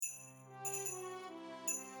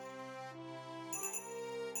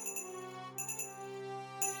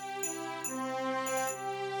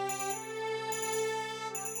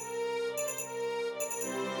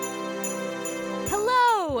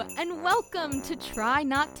and welcome to Try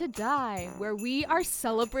Not to Die, where we are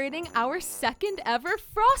celebrating our second ever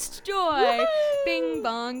Frost Joy. Woo! Bing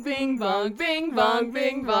bong, bing bong, bing bong,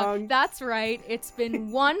 bing bong. That's right, it's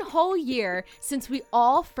been one whole year since we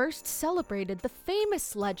all first celebrated the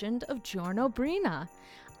famous legend of Giorno Brina.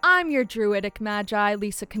 I'm your druidic magi,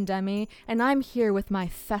 Lisa Condemi, and I'm here with my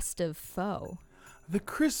festive foe. The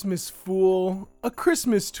Christmas fool, a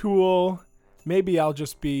Christmas tool. Maybe I'll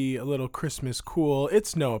just be a little Christmas cool.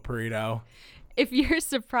 It's Noah Perito. If you're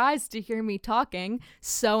surprised to hear me talking,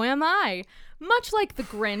 so am I. Much like the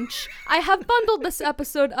Grinch, I have bundled this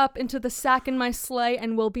episode up into the sack in my sleigh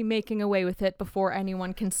and will be making away with it before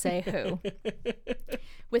anyone can say who.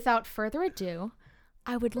 Without further ado,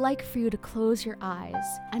 I would like for you to close your eyes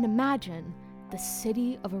and imagine the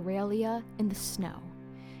city of Aurelia in the snow.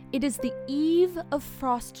 It is the eve of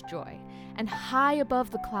Frostjoy, and high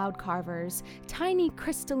above the cloud carvers, tiny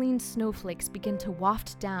crystalline snowflakes begin to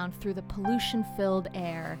waft down through the pollution-filled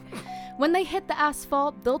air. When they hit the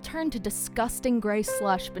asphalt, they'll turn to disgusting gray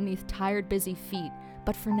slush beneath tired, busy feet,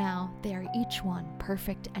 but for now, they are each one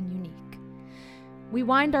perfect and unique. We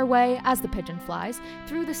wind our way, as the pigeon flies,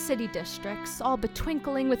 through the city districts, all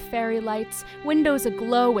betwinkling with fairy lights, windows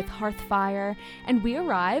aglow with hearth fire, and we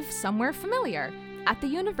arrive somewhere familiar, at the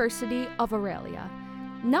University of Aurelia.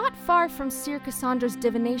 Not far from Sir Cassandra's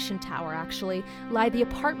divination tower, actually, lie the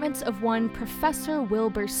apartments of one Professor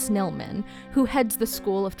Wilbur Snillman, who heads the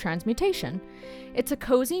School of Transmutation. It's a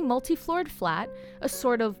cozy, multi-floored flat, a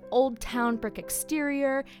sort of old-town brick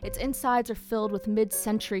exterior. Its insides are filled with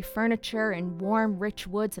mid-century furniture and warm, rich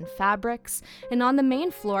woods and fabrics. And on the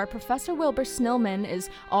main floor, Professor Wilbur Snillman is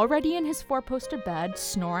already in his four-poster bed,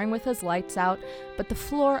 snoring with his lights out, but the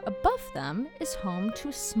floor above them is home to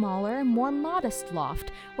a smaller, more modest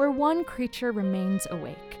loft, where one creature remains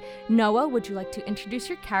awake. Noah, would you like to introduce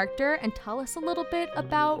your character and tell us a little bit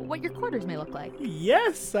about what your quarters may look like?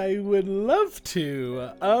 Yes, I would love to.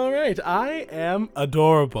 All right, I am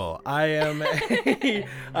adorable. I am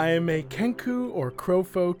a Kenku or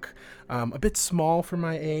crowfolk, a bit small for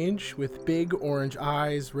my age, with big orange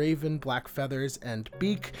eyes, raven black feathers, and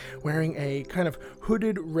beak, wearing a kind of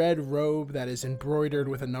hooded red robe that is embroidered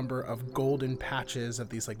with a number of golden patches of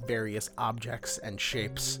these like various objects and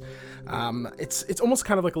shapes. It's almost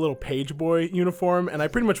kind of like a little page boy uniform, and I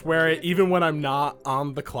pretty much wear it even when I'm not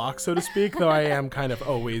on the clock, so to speak, though I am kind of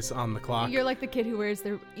always on the clock. You're like the kid who wears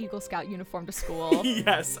their Eagle Scout uniform to school.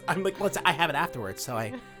 Yes, I'm like, I have it afterwards, so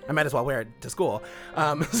I might as well wear it to school.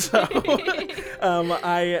 I'm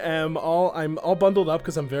all bundled up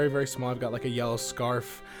because I'm very, very small. I've got like a yellow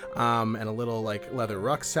scarf and a little like leather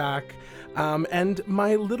rucksack. And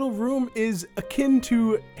my little room is akin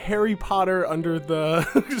to Harry Potter under the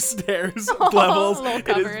stairs levels.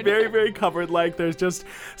 It is very, very covered. Like there's just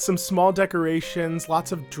some small decorations,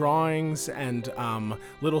 lots of drawings and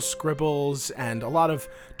little scribbles and a lot of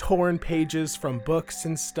torn pages from books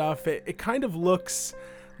and stuff. It kind of looks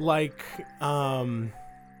like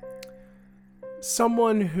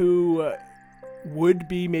someone who would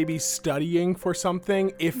be maybe studying for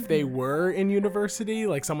something if they were in university,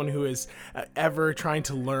 like someone who is ever trying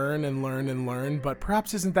to learn and learn and learn, but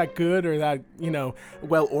perhaps isn't that good or that,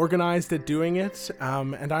 well organized at doing it.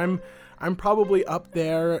 And I'm probably up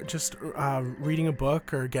there just reading a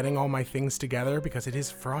book or getting all my things together because it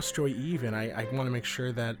is Frostjoy Eve, and I want to make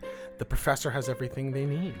sure that the professor has everything they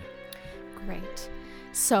need. Great.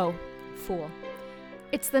 So, fool,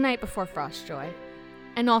 it's the night before Frostjoy,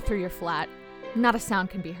 and all through your flat, not a sound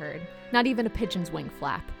can be heard, not even a pigeon's wing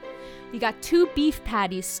flap. You got 2 beef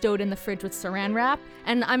patties stowed in the fridge with saran wrap,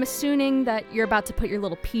 and I'm assuming that you're about to put your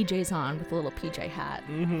little PJs on with a little PJ hat.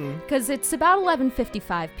 Because it's about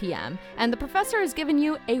 11:55 p.m., and the professor has given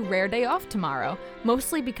you a rare day off tomorrow,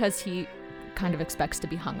 mostly because he kind of expects to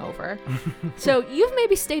be hungover. So you've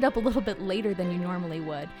maybe stayed up a little bit later than you normally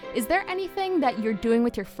would. Is there anything that you're doing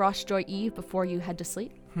with your Frostjoy Eve before you head to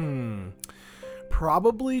sleep?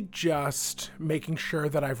 Probably just making sure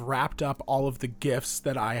that I've wrapped up all of the gifts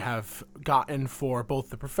that I have gotten for both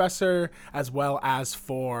the professor as well as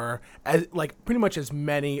for pretty much as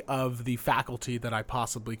many of the faculty that I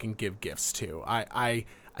possibly can give gifts to. I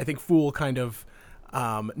think Fool kind of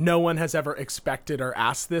no one has ever expected or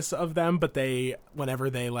asked this of them, but whenever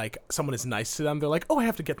someone is nice to them, they're like, oh, I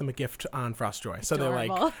have to get them a gift on Frostjoy. So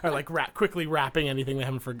Adorable. they're quickly wrapping anything they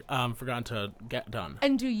haven't forgotten to get done.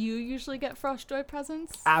 And do you usually get Frostjoy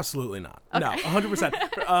presents? Absolutely not. Okay. No,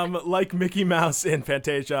 100%. Like Mickey Mouse in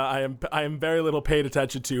Fantasia, I am very little paid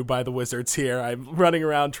attention to by the wizards here. I'm running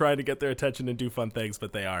around trying to get their attention and do fun things,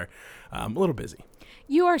 but they are a little busy.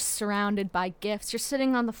 You are surrounded by gifts. You're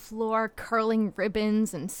sitting on the floor, curling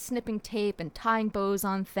ribbons and snipping tape and tying bows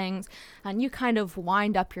on things. And you kind of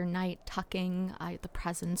wind up your night tucking the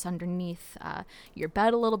presents underneath your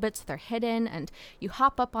bed a little bit so they're hidden. And you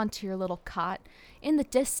hop up onto your little cot. In the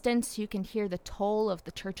distance, you can hear the toll of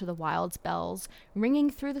the Church of the Wilds bells ringing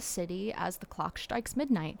through the city as the clock strikes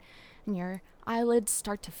midnight. And your eyelids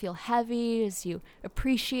start to feel heavy as you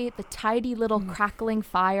appreciate the tidy little crackling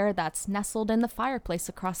fire that's nestled in the fireplace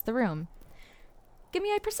across the room. Give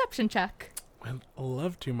me a perception check. I'd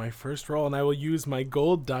love to. My first roll, and I will use my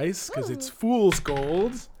gold dice because it's fool's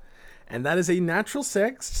gold. And that is a natural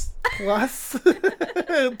 6 plus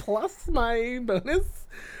plus my bonus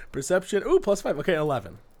perception. Ooh, plus 5. Okay,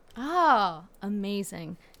 11. Ah,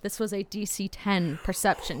 amazing. This was a DC 10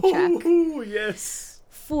 perception check. Ooh, yes.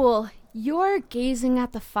 Fool, you're gazing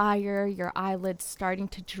at the fire, your eyelids starting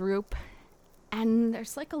to droop, and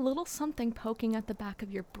there's like a little something poking at the back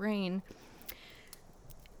of your brain.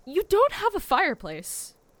 You don't have a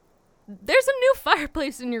fireplace. There's a new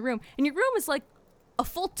fireplace in your room, and your room is like a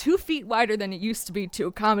full 2 feet wider than it used to be to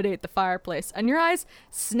accommodate the fireplace, and your eyes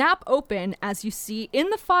snap open as you see in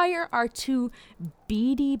the fire are 2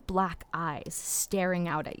 beady black eyes staring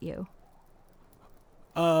out at you.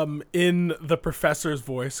 In the professor's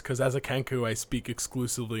voice, because as a Kenku, I speak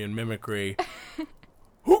exclusively in mimicry.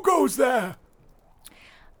 Who goes there?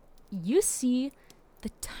 You see the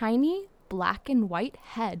tiny black and white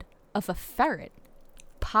head of a ferret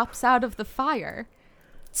pops out of the fire,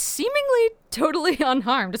 seemingly totally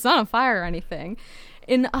unharmed. It's not on fire or anything.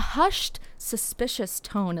 In a hushed, suspicious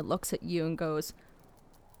tone, it looks at you and goes,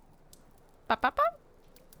 "Ba, ba, ba."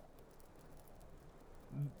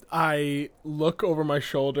 I look over my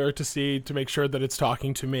shoulder to make sure that it's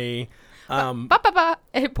talking to me. Ba, ba, ba.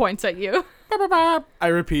 It points at you. Ba, ba, ba. I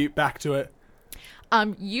repeat back to it.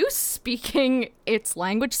 You speaking its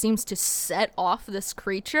language seems to set off this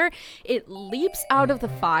creature. It leaps out of the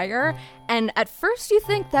fire, and at first you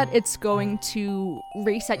think that it's going to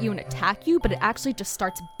race at you and attack you, but it actually just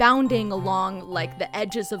starts bounding along like the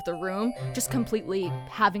edges of the room, just completely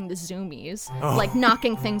having the zoomies, like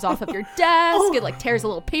knocking things off of your desk. It like tears a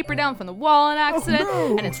little paper down from the wall on accident,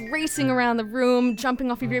 and it's racing around the room, jumping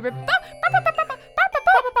off of your bed.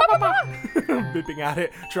 Bipping at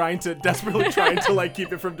it, desperately trying to like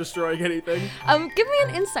keep it from destroying anything. Give me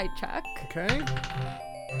an insight check. Okay.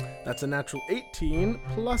 That's a natural 18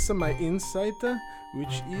 plus my insight,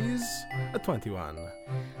 which is a 21.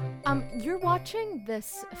 You're watching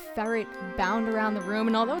this ferret bound around the room,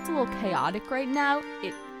 and although it's a little chaotic right now,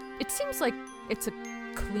 it seems like it's a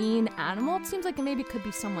clean animal. It seems like it maybe could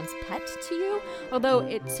be someone's pet to you, although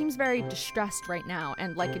it seems very distressed right now,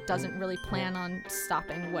 and like it doesn't really plan on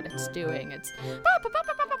stopping what it's doing. It's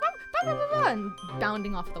and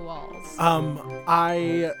bounding off the walls.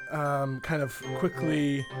 I kind of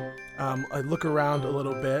quickly I look around a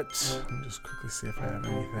little bit. Let me just quickly see if I have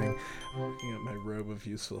anything. I'm looking at my robe of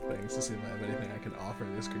useful things to see if I have anything I can offer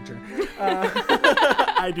this creature.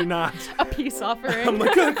 I do not. A peace offering. I'm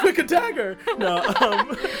like a quick dagger. No.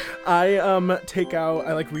 I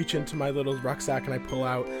reach into my little rucksack and I pull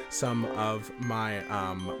out some of my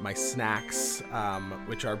my snacks,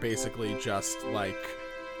 which are basically just like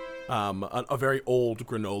a very old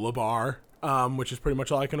granola bar, which is pretty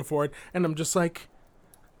much all I can afford. And I'm just like,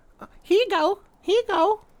 here you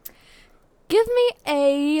go. Give me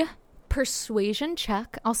a persuasion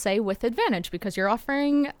check, I'll say with advantage, because you're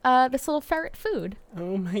offering this little ferret food.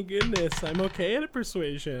 Oh my goodness, I'm okay at a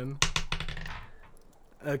persuasion.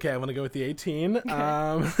 Okay, I want to go with the 18.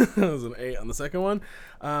 That was an 8 on the second one.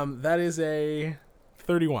 That is a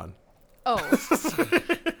 31. Oh.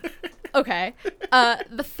 Okay.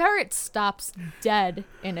 The ferret stops dead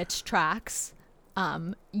in its tracks.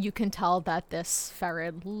 You can tell that this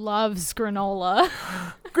ferret loves granola.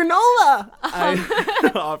 Granola!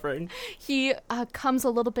 I'm offering. He comes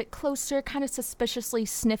a little bit closer, kind of suspiciously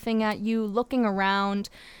sniffing at you, looking around,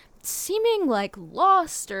 seeming like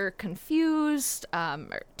lost or confused,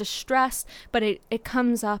 or distressed, but it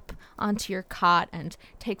comes up onto your cot and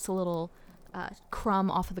takes a little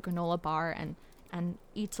crumb off of the granola bar and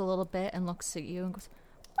eats a little bit and looks at you and goes,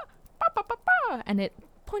 "Ba, ba, ba, ba, ba," and it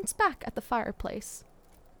points back at the fireplace.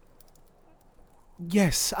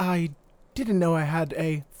 Yes, I didn't know I had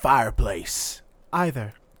a fireplace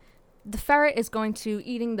either. The ferret is going to,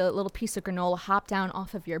 eating the little piece of granola, hop down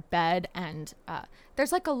off of your bed, and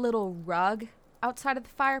there's like a little rug outside of the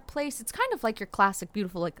fireplace. It's kind of like your classic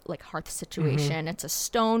beautiful like hearth situation. It's a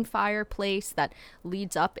stone fireplace that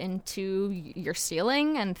leads up into your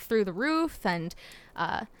ceiling and through the roof, and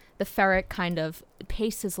the ferret kind of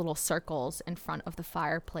paces little circles in front of the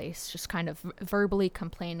fireplace, just kind of verbally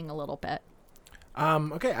complaining a little bit.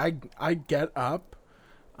 Okay, I get up,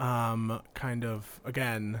 kind of,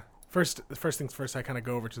 again, first things first, I kind of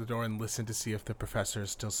go over to the door and listen to see if the professor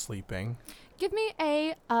is still sleeping. Give me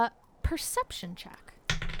a perception check.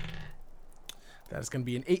 That is going to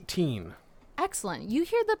be an 18. Excellent. You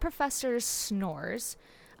hear the professor's snores,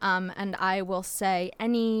 and I will say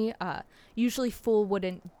usually Fool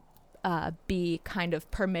wouldn't be kind of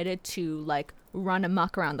permitted to like run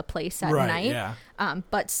amok around the place at night. Yeah.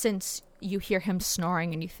 But since you hear him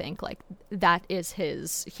snoring and you think like that is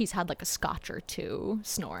he's had like a scotch or two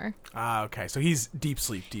snore. Okay. So he's deep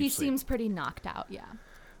sleep. He seems pretty knocked out. Yeah.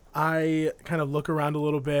 I kind of look around a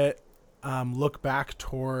little bit, look back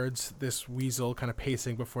towards this weasel kind of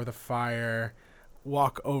pacing before the fire,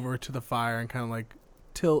 walk over to the fire and kind of like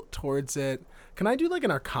tilt towards it. Can I do like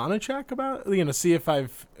an Arcana check about, see if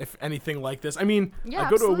anything like this? I mean, yeah, I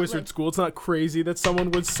go absolutely. to a wizard school. It's not crazy that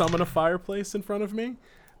someone would summon a fireplace in front of me,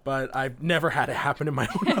 but I've never had it happen in my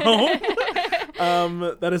own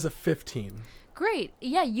home. That is a 15. Great.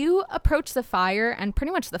 Yeah, you approach the fire, and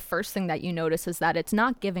pretty much the first thing that you notice is that it's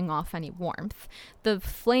not giving off any warmth. The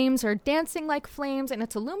flames are dancing like flames, and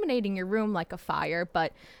it's illuminating your room like a fire,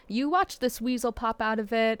 but you watch this weasel pop out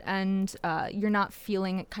of it, and you're not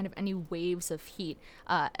feeling kind of any waves of heat,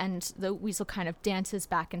 and the weasel kind of dances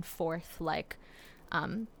back and forth like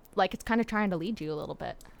it's kind of trying to lead you a little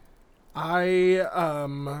bit.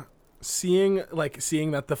 I, seeing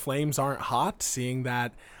that the flames aren't hot, seeing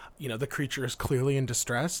that the creature is clearly in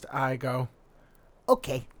distress, I go,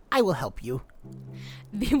 Okay, I will help you.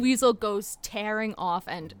 The weasel goes tearing off,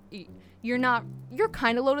 and you're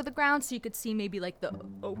kind of low to the ground, so you could see maybe like the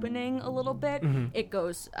opening a little bit. It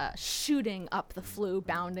goes shooting up the flue,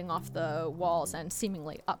 bounding off the walls and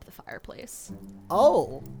seemingly up the fireplace.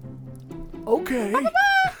 Oh. okay.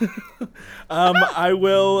 I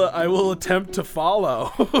will attempt to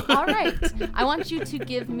follow. All right. I want you to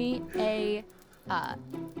give me a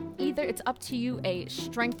either it's up to you, a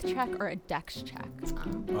strength check or a dex check.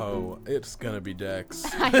 It's gonna be dex.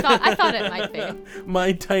 I thought it might be.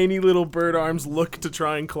 My tiny little bird arms look to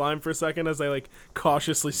try and climb for a second as I like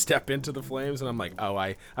cautiously step into the flames, and I'm like,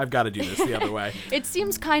 I've got to do this the other way. It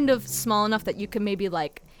seems kind of small enough that you could maybe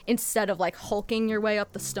like, instead of like hulking your way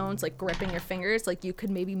up the stones, like gripping your fingers, like you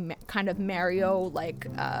could maybe kind of Mario, like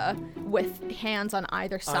with hands on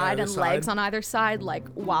either side and legs on either side, like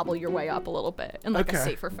wobble your way up a little bit in like a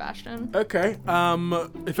safer fashion. Okay.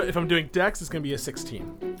 If I'm doing dex, it's gonna be a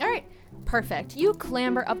 16. All right. Perfect. You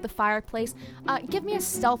clamber up the fireplace. Give me a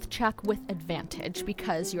stealth check with advantage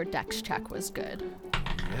because your dex check was good.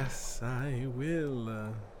 Yes, I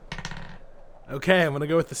will. Okay, I'm going to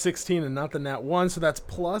go with the 16 and not the nat 1, so that's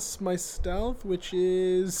plus my stealth, which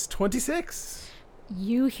is 26.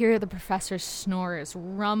 You hear the professor's snores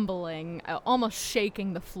rumbling, almost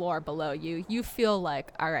shaking the floor below you. You feel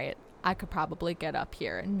like, all right, I could probably get up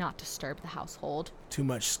here and not disturb the household. Too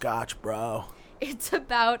much scotch, bro. It's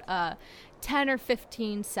about 10 or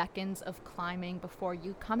 15 seconds of climbing before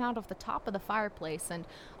you come out of the top of the fireplace, and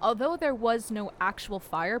although there was no actual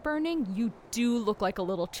fire burning, you do look like a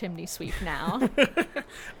little chimney sweep now.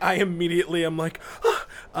 I immediately am like,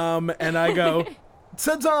 and I go,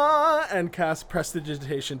 ta-da, and cast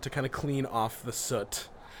Prestidigitation to kind of clean off the soot.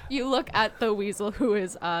 You look at the weasel who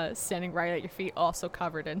is standing right at your feet, also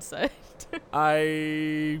covered in soot.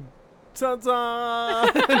 I... ta-da!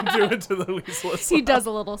 And do it to the weasel as well. He does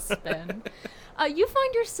a little spin. You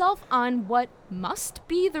find yourself on what must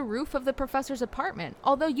be the roof of the professor's apartment,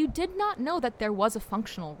 although you did not know that there was a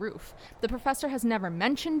functional roof. The professor has never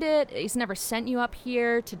mentioned it. He's never sent you up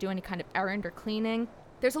here to do any kind of errand or cleaning.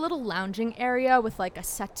 There's a little lounging area with like a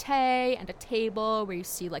settee and a table where you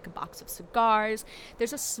see like a box of cigars.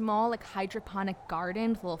 There's a small like hydroponic garden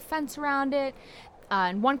with a little fence around it.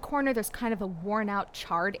 In one corner, there's kind of a worn-out,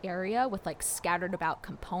 charred area with, like, scattered about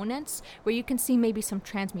components where you can see maybe some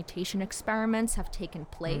transmutation experiments have taken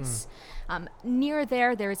place. Near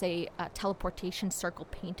there's a teleportation circle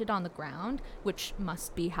painted on the ground, which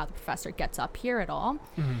must be how the professor gets up here at all.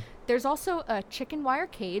 There's also a chicken wire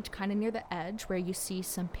cage kind of near the edge where you see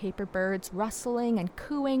some paper birds rustling and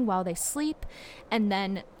cooing while they sleep. And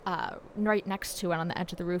then right next to it on the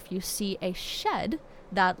edge of the roof, you see a shed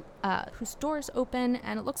that whose door is open,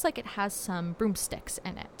 and it looks like it has some broomsticks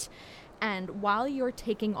in it. And while you're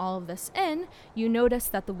taking all of this in, you notice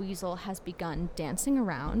that the weasel has begun dancing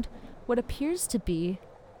around what appears to be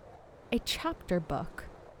a chapter book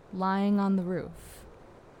lying on the roof.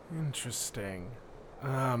 Interesting.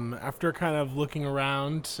 After kind of looking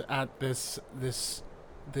around at this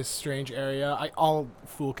strange area, all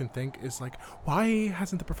Fool can think is like, why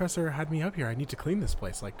hasn't the professor had me up here? I need to clean this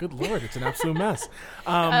place. Like, good lord, it's an absolute mess.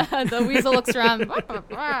 The weasel looks around.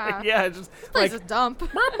 Yeah, just This place is a dump.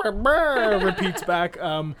 repeats back.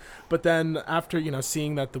 But then after,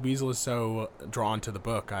 seeing that the weasel is so drawn to the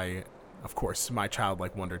book, of course, my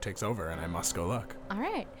childlike wonder takes over and I must go look. All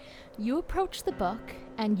right. You approach the book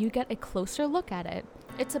and you get a closer look at it.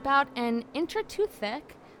 It's about an inch or two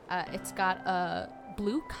thick. It's got a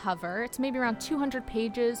blue cover. It's maybe around 200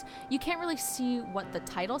 pages. You can't really see what the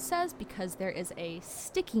title says because there is a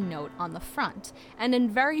sticky note on the front. And in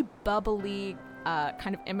very bubbly,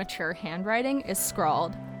 kind of immature handwriting is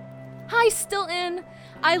scrawled, "Hi, Stilton.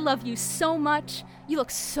 I love you so much. You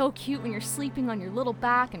look so cute when you're sleeping on your little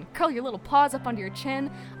back and curl your little paws up under your chin.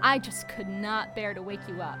 I just could not bear to wake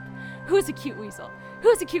you up. Who's a cute weasel?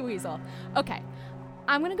 Who's a cute weasel?" Okay,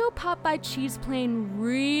 I'm gonna go pop by Cheese Plain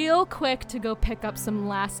real quick to go pick up some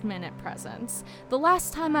last-minute presents. The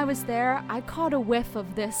last time I was there, I caught a whiff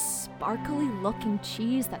of this sparkly-looking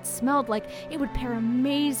cheese that smelled like it would pair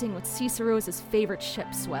amazing with Cicero's favorite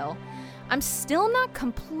ship swill. I'm still not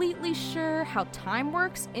completely sure how time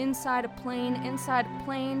works inside a plane,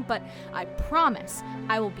 but I promise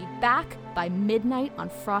I will be back by midnight on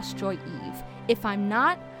Frostjoy Eve. If I'm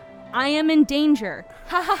not, I am in danger.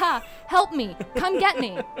 Ha ha ha, help me, come get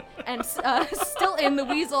me. And Stilton, the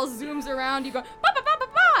weasel, zooms around. You go, ba ba ba ba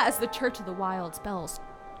ba, as the Church of the Wild's bells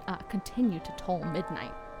continue to toll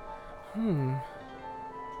midnight.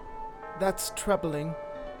 That's troubling.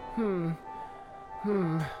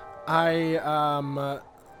 I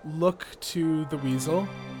look to the weasel.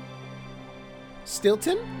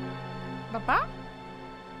 Stilton? Ba ba?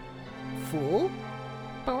 Fool?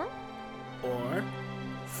 Ba? Or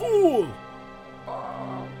Fool!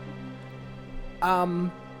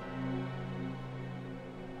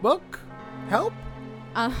 Book? Help?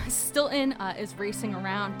 Stilton is racing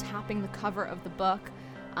around, tapping the cover of the book,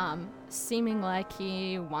 seeming like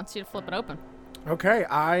he wants you to flip it open. Okay,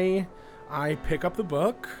 I pick up the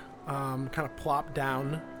book, kind of plop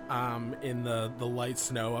down in the light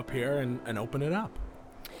snow up here and open it up.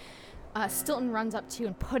 Stilton runs up to you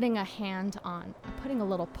and putting a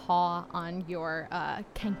little paw on your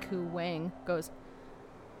Kenku wing, goes,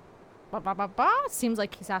 ba ba ba ba. Seems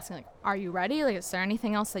like he's asking, like, are you ready? Like, is there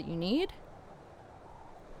anything else that you need?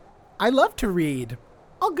 I love to read.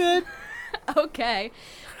 All good. Okay.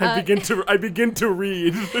 I begin to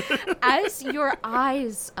read. As your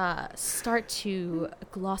eyes start to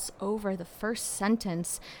gloss over the first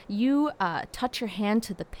sentence, you touch your hand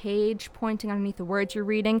to the page, pointing underneath the words you're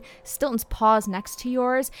reading. Stilton's paws next to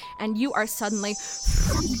yours, and you are suddenly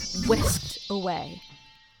whisked away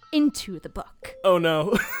into the book. Oh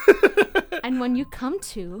no. And when you come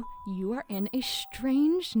to, you are in a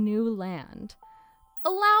strange new land.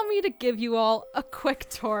 Allow me to give you all a quick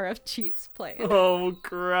tour of Cheese Plain. Oh,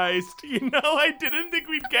 Christ. I didn't think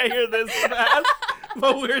we'd get here this fast,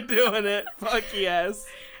 but we're doing it. Fuck yes.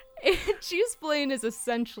 Cheese Plain is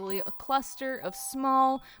essentially a cluster of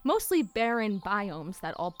small, mostly barren biomes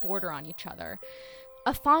that all border on each other.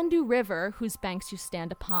 A fondue river, whose banks you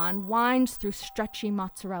stand upon, winds through stretchy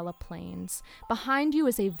mozzarella plains. Behind you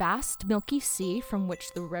is a vast milky sea from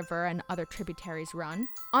which the river and other tributaries run.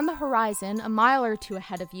 On the horizon, a mile or two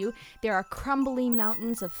ahead of you, there are crumbly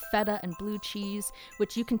mountains of feta and blue cheese,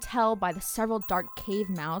 which you can tell by the several dark cave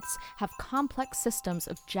mouths have complex systems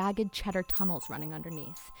of jagged cheddar tunnels running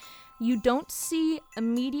underneath. You don't see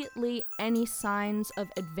immediately any signs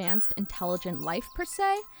of advanced intelligent life per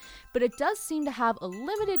se, but it does seem to have a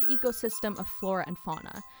limited ecosystem of flora and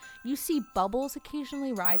fauna. You see bubbles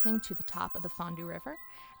occasionally rising to the top of the Fondue River,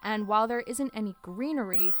 and while there isn't any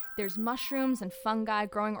greenery, there's mushrooms and fungi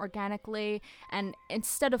growing organically, and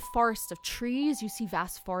instead of forests of trees, you see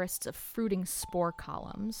vast forests of fruiting spore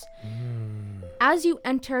columns. As you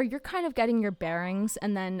enter, you're kind of getting your bearings,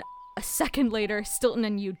 and then a second later, Stilton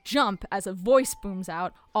and you jump as a voice booms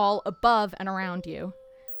out, all above and around you.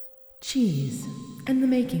 Cheese, and the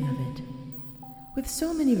making of it. With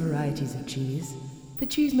so many varieties of cheese, the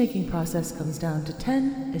cheese-making process comes down to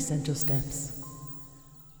 10 essential steps.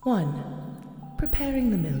 1. Preparing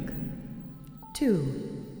the milk.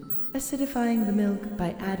 2. Acidifying the milk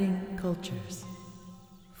by adding cultures.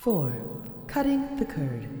 4. Cutting the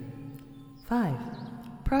curd. 5.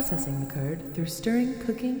 Processing the curd through stirring,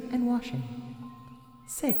 cooking, and washing.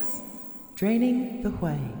 6. Draining the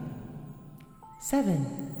whey.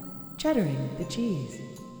 7. Cheddaring the cheese.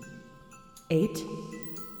 8.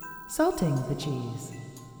 Salting the cheese.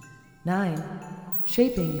 9.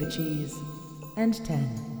 Shaping the cheese. And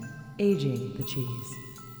 10. Aging the cheese.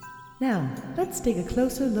 Now, let's take a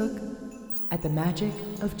closer look at the magic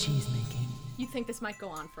of cheesemaking. You think this might go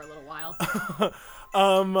on for a little while?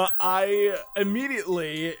 I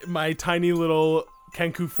immediately, my tiny little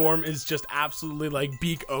Kenku form is just absolutely like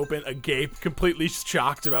beak open, agape, completely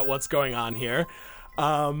shocked about what's going on here.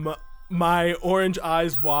 My orange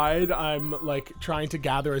eyes wide, I'm like trying to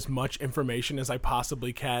gather as much information as I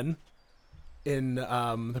possibly can in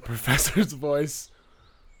the professor's voice.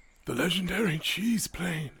 The legendary cheese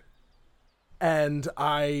plane. And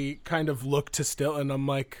I kind of look to Still and I'm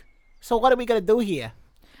like, So what are we gonna do here?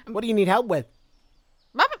 What do you need help with?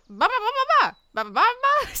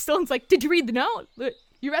 Stilton's like, did you read the note?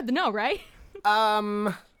 You read the note, right?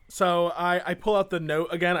 So I pull out the note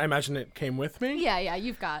again. I imagine it came with me. Yeah,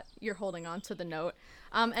 you're holding on to the note.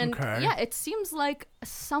 And Okay. yeah, it seems like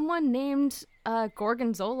someone named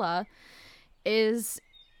Gorgonzola is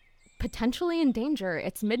potentially in danger.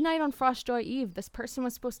 It's midnight on Frostjoy Eve. This person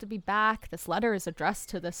was supposed to be back. This letter is addressed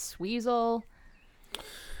to this Sweezel.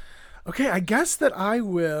 Okay, I guess that I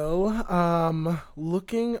will,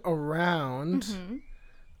 looking around,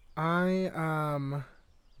 I,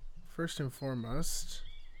 first and foremost,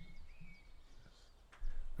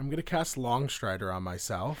 I'm going to cast Longstrider on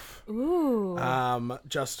myself. Ooh.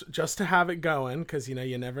 Just to have it going, because,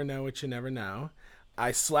 you never know what you never know.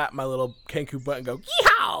 I slap my little Kenku butt and go,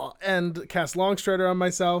 yeehaw! And cast Longstrider on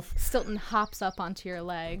myself. Stilton hops up onto your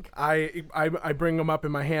leg. I bring him up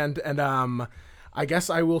in my hand, and, I guess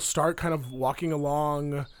I will start kind of walking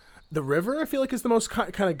along the river. I feel like is the most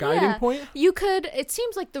kind of guiding point. You could, it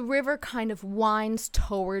seems like the river kind of winds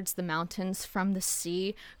towards the mountains from the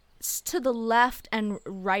sea. To the left and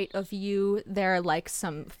right of you, there are like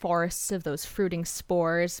some forests of those fruiting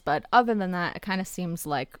spores. But other than that, it kind of seems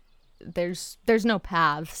like there's no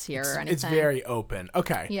paths here or anything. It's very open.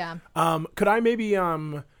 Okay. Yeah. Could I maybe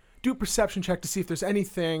do a perception check to see if there's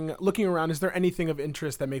anything, looking around, is there anything of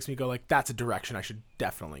interest that makes me go like, that's a direction I should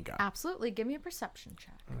definitely go? Absolutely. Give me a perception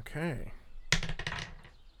check. Okay.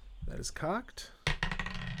 That is cocked.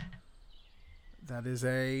 That is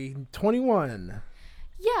a 21.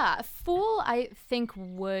 Yeah, Fool, I think,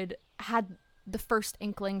 had the first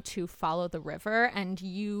inkling to follow the river, and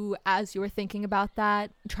you, as you were thinking about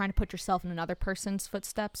that, trying to put yourself in another person's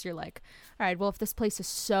footsteps, you're like, all right, well, if this place is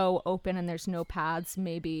so open and there's no paths,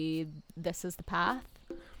 maybe this is the path.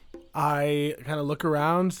 I kind of look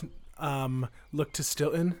around, look to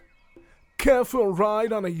Stilton. Careful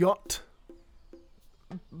ride on a yacht.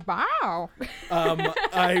 Wow.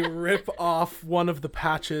 I rip off one of the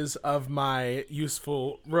patches of my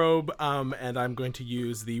useful robe, and I'm going to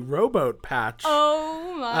use the rowboat patch.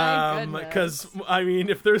 Oh my goodness. Because, I mean,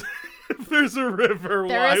 if there's a river,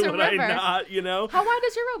 why would I not, How wide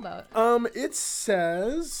is your rowboat? It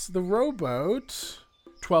says the rowboat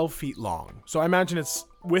 12 feet long. So I imagine it's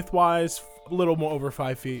width-wise a little more over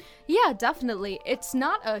 5 feet. Yeah, definitely. It's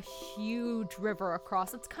not a huge river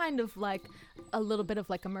across. It's kind of like a little bit of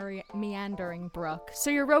like a meandering brook. So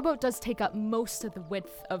your rowboat does take up most of the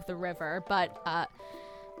width of the river, but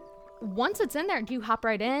once it's in there, do you hop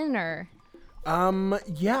right in or?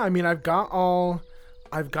 Yeah, I mean, I've got all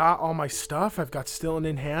my stuff. I've got Stilton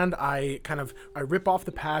in hand. I rip off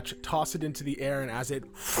the patch, toss it into the air, and as it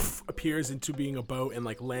appears into being a boat and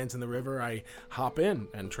like lands in the river, I hop in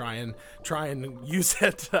and try and use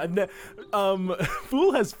it.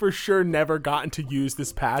 Fool has for sure never gotten to use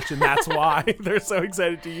this patch, and that's why they're so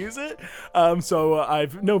excited to use it. So I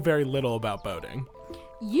know very little about boating.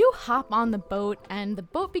 You hop on the boat, and the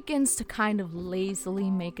boat begins to kind of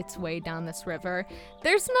lazily make its way down this river.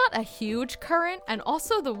 There's not a huge current, and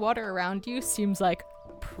also the water around you seems like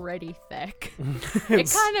pretty thick.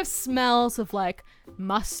 It kind of smells of like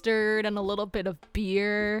mustard and a little bit of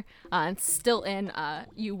beer. And still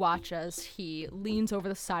you watch as he leans over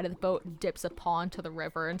the side of the boat, dips a paw into the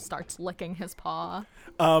river, and starts licking his paw.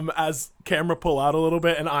 As camera pull out a little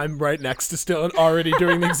bit, and I'm right next to Stilton, already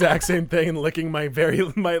doing the exact same thing and licking my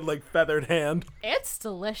like feathered hand. It's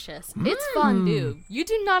delicious. It's fondue. You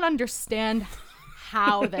do not understand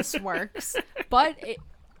how this works, but it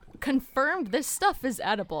confirmed this stuff is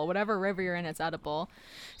edible. Whatever river you're in, it's edible.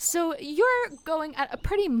 So you're going at a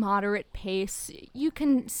pretty moderate pace. You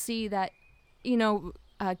can see that,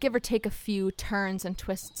 give or take a few turns and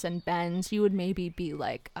twists and bends, you would maybe be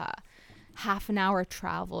like half an hour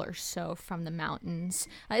travel or so from the mountains.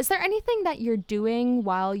 Is there anything that you're doing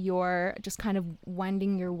while you're just kind of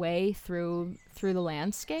wending your way through the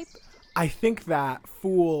landscape? I think that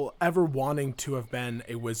Fool, ever wanting to have been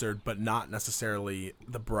a wizard but not necessarily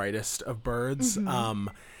the brightest of birds,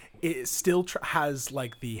 it still has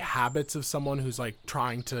like the habits of someone who's like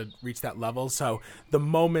trying to reach that level. So the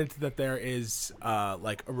moment that there is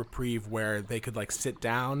like a reprieve where they could like sit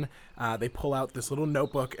down, they pull out this little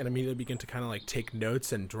notebook and immediately begin to kind of like take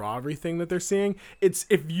notes and draw everything that they're seeing. It's,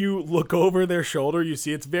 if you look over their shoulder, you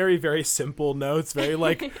see it's very, very simple notes, very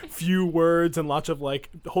like few words and lots of like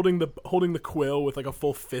holding the quill with like a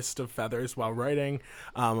full fist of feathers while writing.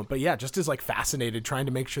 But yeah, just is like fascinated, trying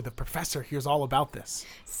to make sure the professor hears all about this.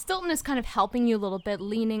 Stilton is kind of helping you a little bit,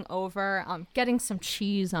 leaning over, getting some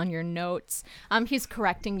cheese on your notes. He's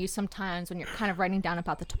correcting you sometimes when you're kind of writing down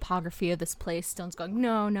about the topography of this place. Stilton's going,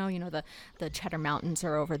 no, you know, the Cheddar Mountains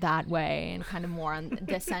are over that way, and kind of more on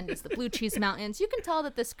this end is the Blue Cheese Mountains. You can tell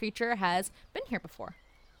that this creature has been here before.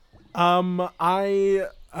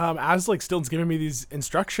 As like Stilton's giving me these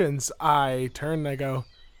instructions, I turn and I go,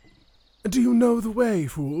 "Do you know the way,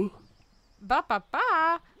 fool?" Ba.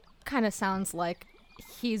 Kind of sounds like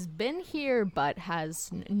he's been here but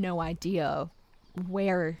has no idea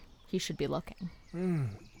where he should be looking.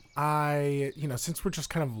 Since we're just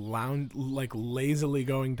kind of lazily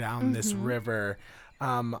going down this river,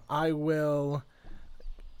 I will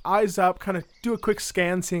eyes up, kind of do a quick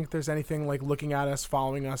scan, seeing if there's anything like looking at us,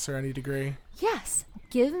 following us, or any degree. Yes,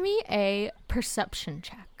 give me a perception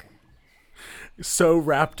check. So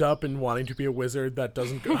wrapped up in wanting to be a wizard that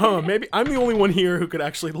doesn't go, maybe I'm the only one here who could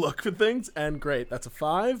actually look for things, and great, that's a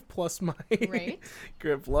 5 plus my Great.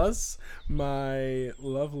 plus my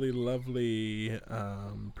lovely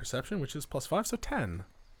perception, which is +5, so 10.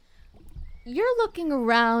 You're looking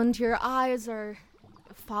around, your eyes are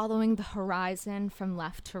following the horizon from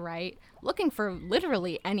left to right, looking for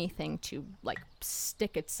literally anything to like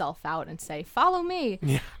stick itself out and say, follow me.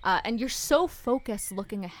 Yeah. And you're so focused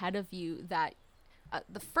looking ahead of you that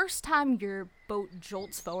the first time your boat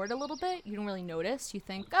jolts forward a little bit, you don't really notice. You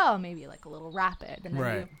think, oh, maybe like a little rapid. And then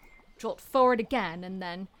Right. you jolt forward again, and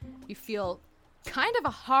then you feel kind of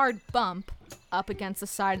a hard bump up against the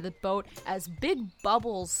side of the boat as big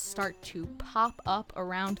bubbles start to pop up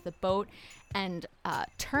around the boat. And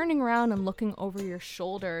turning around and looking over your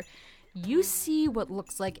shoulder, you see what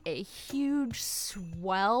looks like a huge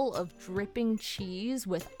swell of dripping cheese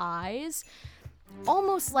with eyes.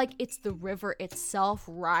 Almost like it's the river itself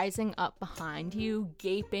rising up behind you,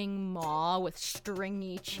 gaping maw with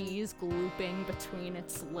stringy cheese glooping between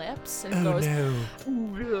its lips. And it goes,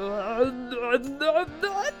 no.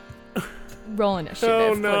 roll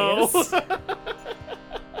initiative, please.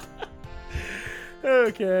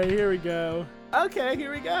 Okay, here we go.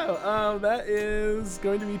 That is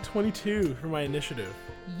going to be 22 for my initiative.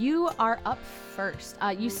 You are up first.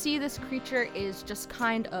 You see this creature is just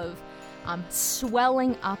kind of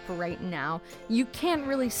swelling up right now. You can't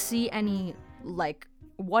really see any, like,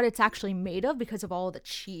 what it's actually made of because of all the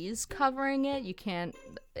cheese covering it.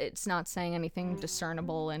 It's not saying anything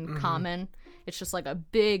discernible and common. It's just like a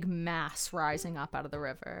big mass rising up out of the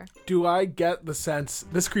river. Do I get the sense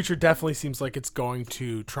this creature definitely seems like it's going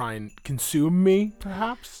to try and consume me,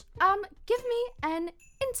 perhaps? Give me an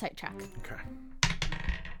insight check. Okay.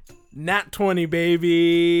 Nat 20,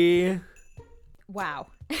 baby. Wow.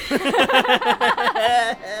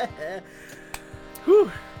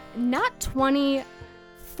 Whew. Nat 20,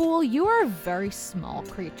 fool, you are a very small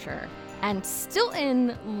creature. And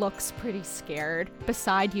Stilton looks pretty scared.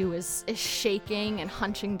 Beside you is shaking and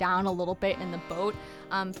hunching down a little bit in the boat.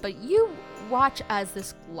 But you watch as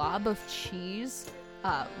this glob of cheese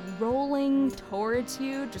rolling towards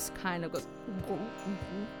you just kind of goes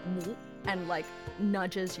and like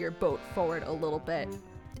nudges your boat forward a little bit.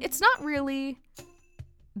 It's not really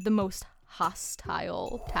the most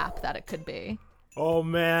hostile tap that it could be. Oh,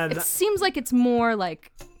 man. It seems like it's more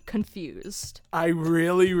like confused. I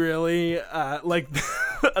really, like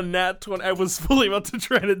a nat 20. I was fully about to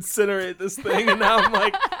try and incinerate this thing, and now I'm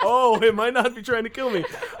like, oh, it might not be trying to kill me.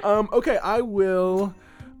 Okay, I will.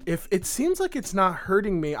 If it seems like it's not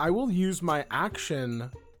hurting me, I will use my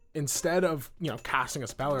action instead of, casting a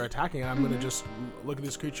spell or attacking it. I'm going to just look at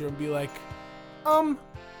this creature and be like, I'm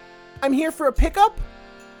here for a pickup.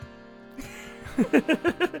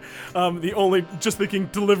 the only just thinking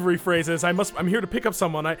delivery phrases. I'm here to pick up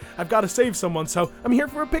someone. I've got to save someone, so I'm here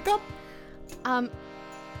for a pickup.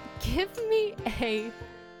 Give me a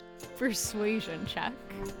persuasion check.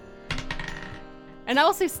 And I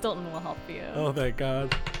will say Stilton will help you. Oh, thank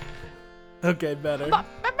God. Okay, better.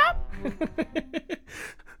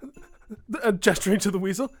 Gesturing to the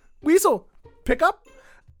weasel. Weasel, pick up.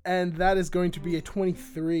 And that is going to be a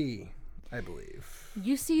 23, I believe.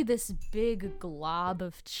 You see this big glob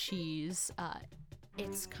of cheese.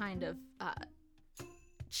 It's kind of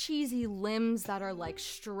cheesy limbs that are like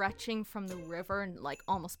stretching from the river, and like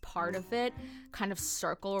almost part of it kind of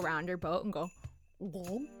circle around your boat and go,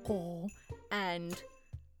 and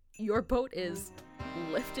your boat is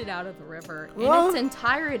lifted out of the river in its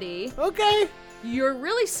entirety. Okay. You're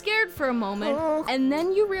really scared for a moment, Oh. and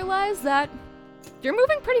then you realize that you're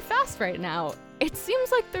moving pretty fast right now. It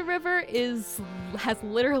seems like the river has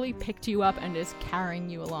literally picked you up and is carrying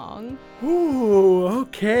you along. Ooh,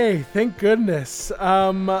 okay. Thank goodness.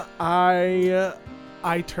 I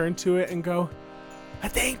turn to it and go,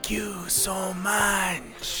 Thank you so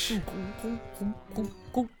much.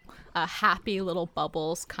 Happy little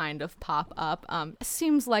bubbles kind of pop up.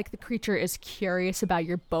 Seems like the creature is curious about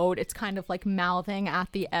your boat. It's kind of like mouthing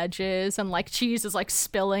at the edges, and like cheese is like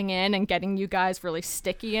spilling in and getting you guys really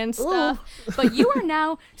sticky and stuff. But you are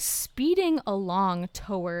now speeding along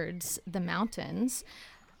towards the mountains,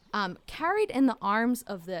 carried in the arms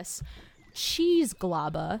of this cheese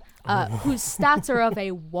globba, whose stats are of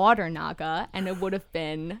a water naga, and it would have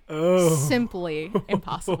been simply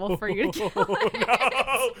impossible for you to kill it.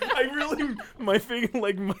 I really,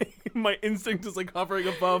 my instinct is like hovering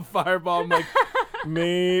above Fireball. I'm like,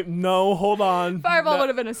 no, hold on. Fireball would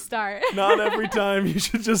have been a start. Not every time. You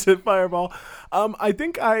should just hit Fireball. I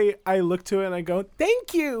think I look to it and I go,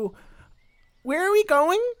 Thank you. Where are we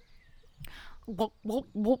going?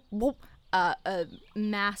 A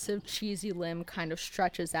massive cheesy limb kind of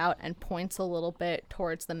stretches out and points a little bit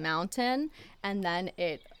towards the mountain, and then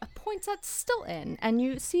it points at Stilton, and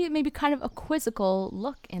you see maybe kind of a quizzical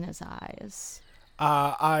look in his eyes.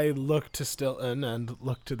 I look to Stilton and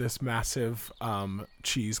look to this massive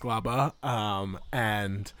cheese globba,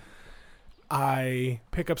 and I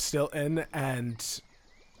pick up Stilton and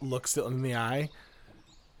look Stilton in the eye.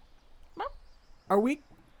 Are we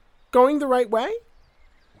going the right way?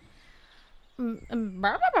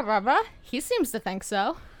 He seems to think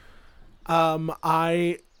so.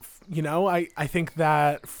 I think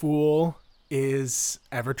that Fool is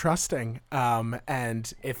ever trusting.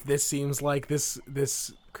 And if this seems like this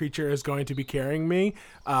creature is going to be carrying me,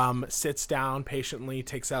 sits down patiently,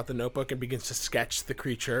 takes out the notebook, and begins to sketch the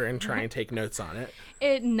creature and try and take notes on it.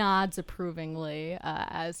 It nods approvingly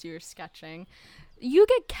as you're sketching. You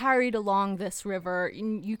get carried along this river.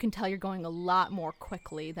 You can tell you're going a lot more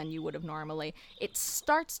quickly than you would have normally. It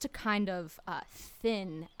starts to kind of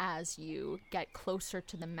thin as you get closer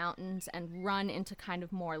to the mountains and run into kind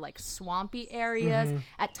of more like swampy areas. Mm-hmm.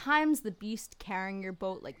 At times, the beast carrying your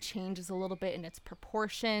boat like changes a little bit in its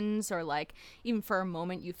proportions, or like even for a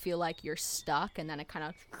moment you feel like you're stuck, and then it kind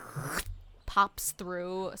of pops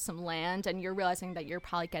through some land, and you're realizing that you're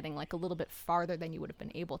probably getting like a little bit farther than you would have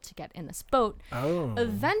been able to get in this boat.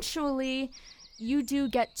 Eventually you do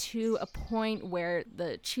get to a point where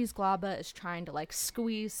the cheese globba is trying to like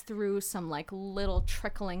squeeze through some like little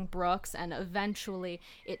trickling brooks, and eventually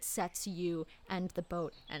it sets you and the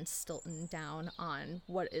boat and Stilton down on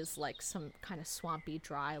what is like some kind of swampy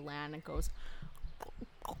dry land, and goes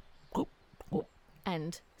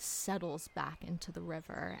and settles back into the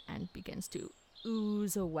river and begins to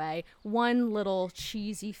ooze away, one little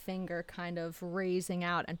cheesy finger kind of raising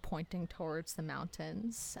out and pointing towards the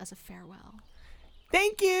mountains as a farewell.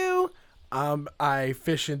 Thank you. I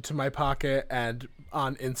fish into my pocket, and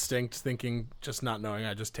on instinct, thinking, just not knowing,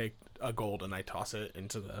 I just take a gold and I toss it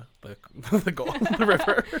into the gold the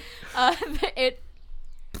river. It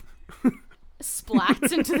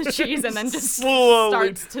splats into the cheese and then just slowly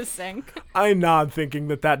starts to sink. I nod, thinking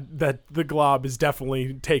that the glob is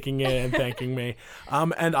definitely taking it and thanking me.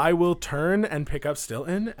 And I will turn and pick up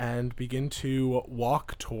Stilton and begin to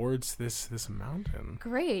walk towards this mountain.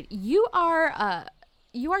 Great. You are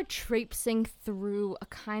traipsing through a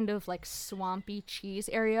kind of like swampy cheese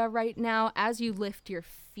area right now. As you lift your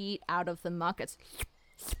feet out of the muck, it's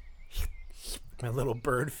my little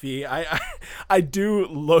bird feet. I do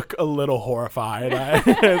look a little horrified.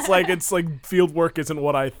 It's like field work isn't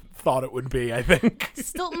what I thought it would be, I think.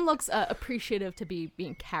 Stilton looks appreciative to be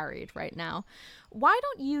being carried right now. Why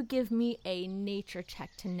don't you give me a nature check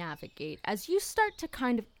to navigate as you start to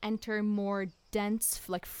kind of enter more dense,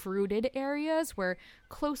 like fruited areas where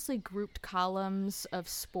closely grouped columns of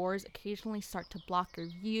spores occasionally start to block your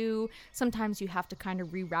view. Sometimes you have to kind of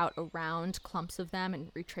reroute around clumps of them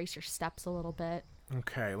and retrace your steps a little bit.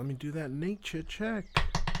 Okay, let me do that nature check.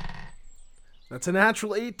 That's a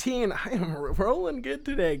natural 18. I am rolling good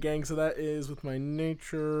today, gang. So that is with my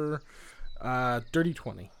nature, dirty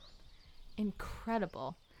 20.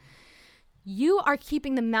 Incredible. You are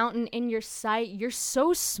keeping the mountain in your sight. You're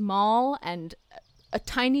so small, and a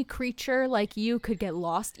tiny creature like you could get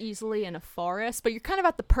lost easily in a forest, but you're kind of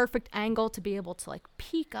at the perfect angle to be able to like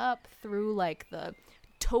peek up through like the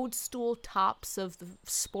toadstool tops of the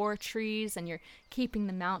spore trees, and you're keeping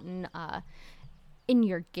the mountain in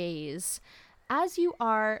your gaze. As you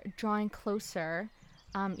are drawing closer,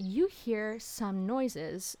 you hear some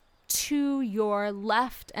noises to your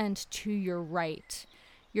left and to your right.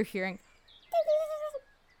 You're hearing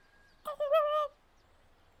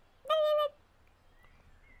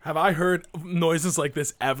Have I heard noises like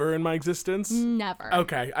this ever in my existence? never.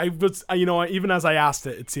 Okay, I was, even as I asked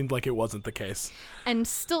it, it seemed like it wasn't the case. And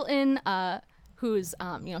Stilton, who's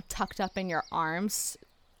tucked up in your arms,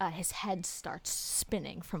 his head starts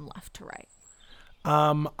spinning from left to right.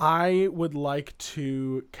 I would like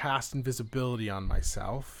to cast invisibility on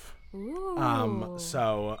myself. Ooh.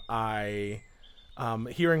 So I,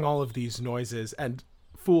 hearing all of these noises, and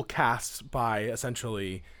Fool casts by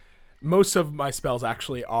essentially, most of my spells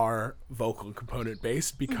actually are vocal component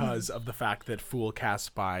based because of the fact that Fool casts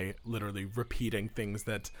by literally repeating things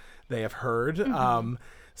that they have heard.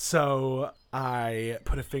 So I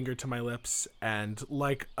put a finger to my lips, and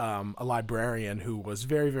like a librarian who was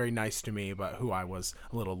very, very nice to me, but who I was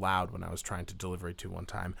a little loud when I was trying to deliver it to one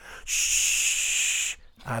time, shh,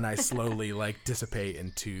 and I slowly dissipate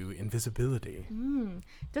into invisibility.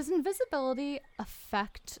 Does invisibility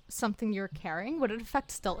affect something you're carrying? Would it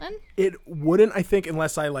affect Stilton? It wouldn't, I think,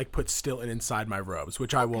 unless I put Stilton inside my robes,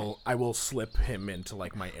 which I will slip him into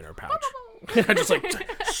my inner pouch. I just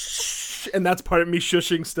shh, and that's part of me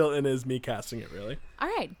shushing Stilton is me casting it, really. All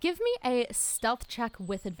right, give me a stealth check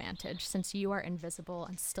with advantage since you are invisible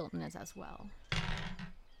and Stilton is as well.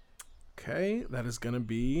 Okay, that is gonna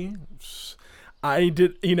be. I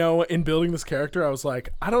did, in building this character, I was like,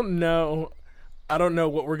 I don't know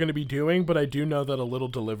what we're going to be doing, but I do know that a little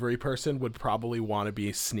delivery person would probably want to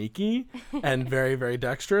be sneaky and very, very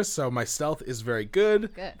dexterous. So my stealth is very good.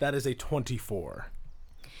 That is a 24.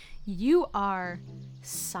 You are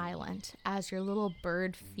silent as your little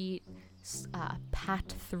bird feet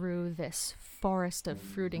pat through this forest of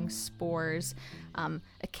fruiting spores,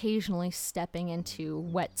 occasionally stepping into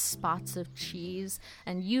wet spots of cheese,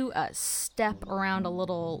 and you step around a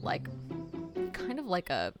little kind of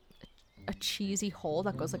like a cheesy hole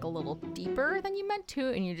that goes a little deeper than you meant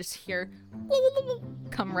to, and you just hear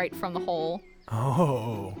come right from the hole.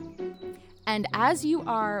 Oh. And as you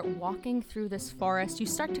are walking through this forest, you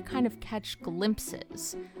start to kind of catch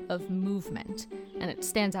glimpses of movement. And it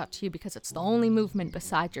stands out to you because it's the only movement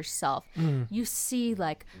besides yourself. You see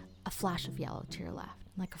a flash of yellow to your left,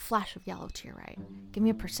 a flash of yellow to your right. Give me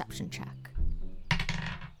a perception check.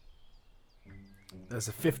 That's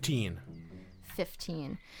a 15.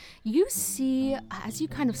 15. You see, as you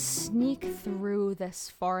kind of sneak through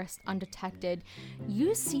this forest undetected,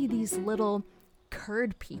 you see these little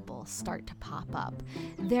curd people start to pop up.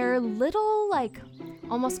 They're little,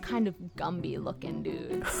 almost kind of Gumby looking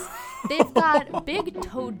dudes. They've got big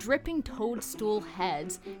dripping toadstool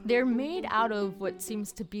heads. They're made out of what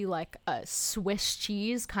seems to be a Swiss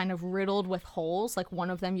cheese, kind of riddled with holes. One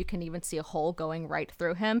of them, you can even see a hole going right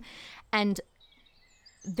through him. And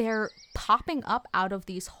they're popping up out of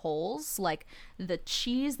these holes, the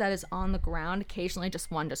cheese that is on the ground, occasionally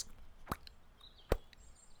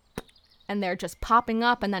and they're just popping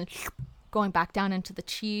up and then going back down into the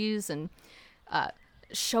cheese and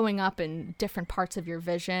showing up in different parts of your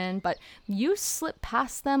vision. But you slip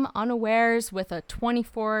past them unawares with a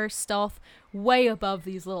 24 stealth, way above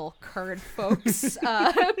these little curd folks'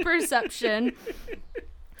 perception.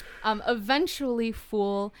 Eventually,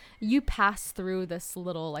 Fool, you pass through this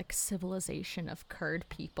little civilization of curd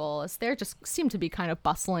people as they just seem to be kind of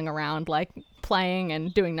bustling around, playing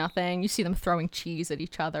and doing nothing. You see them throwing cheese at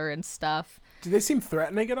each other and stuff. Do they seem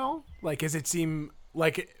threatening at all? Does it seem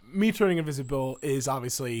me turning invisible is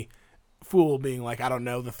obviously Fool being I don't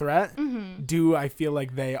know the threat. Mm-hmm. Do I feel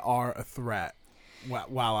like they are a threat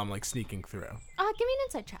while I'm sneaking through? Give me an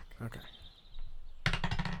insight check. Okay.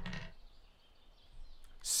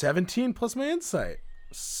 17 plus my insight.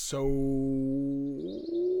 So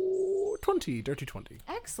 20, dirty 20.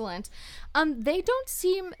 Excellent. They don't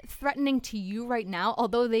seem threatening to you right now,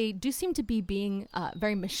 although they do seem to be being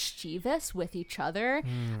very mischievous with each other.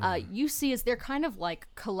 You see as they're kind of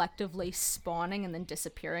collectively spawning and then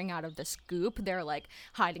disappearing out of this goop. They're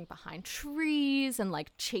hiding behind trees and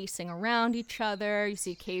chasing around each other. You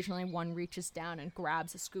see occasionally one reaches down and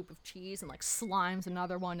grabs a scoop of cheese and slimes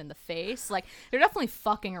another one in the face. They're definitely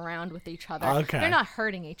fucking around with each other. Okay. They're not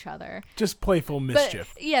hurting each other. Just playful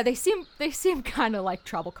mischief. But, yeah, they seem kind of like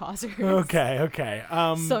trouble causers. Okay.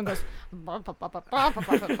 Someone goes.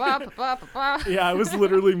 Yeah, I was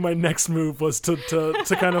literally my next move was to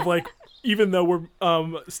kind of even though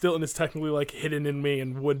we're Stilton is technically like hidden in me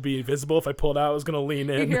and would be visible if I pulled out, I was gonna lean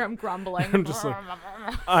You in. hear him grumbling. I'm just like,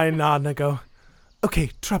 I nod and I go,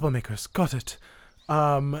 Okay, troublemakers, got it.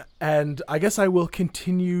 and I guess I will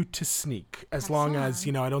continue to sneak as long as,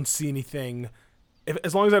 on. I don't see anything.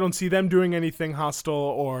 As long as I don't see them doing anything hostile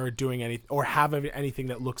or doing or have anything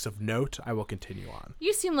that looks of note, I will continue on.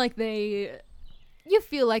 You seem like you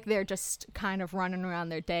feel like they're just kind of running around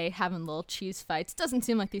their day, having little cheese fights. Doesn't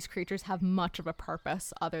seem like these creatures have much of a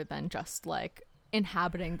purpose other than just like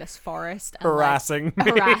inhabiting this forest and Harassing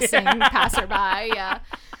me. harassing passerby. Yeah.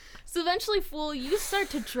 So eventually, Fool, you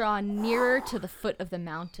start to draw nearer to the foot of the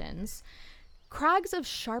mountains. Crags of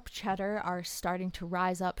sharp cheddar are starting to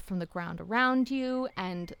rise up from the ground around you,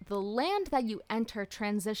 and the land that you enter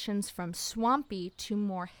transitions from swampy to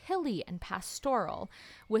more hilly and pastoral,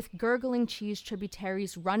 with gurgling cheese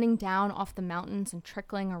tributaries running down off the mountains and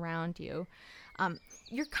trickling around you.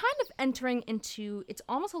 You're kind of entering into, it's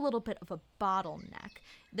almost a little bit of a bottleneck.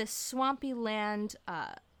 This swampy land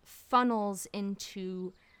funnels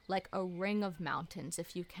into like a ring of mountains,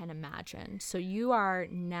 if you can imagine. So you are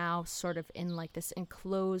now sort of in like this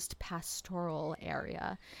enclosed pastoral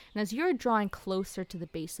area. And as you're drawing closer to the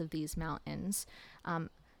base of these mountains,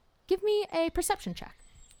 give me a perception check.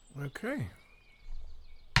 Okay.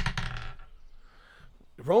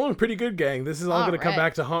 Rolling pretty good, gang. This is all going to come right.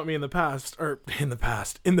 back to haunt me in the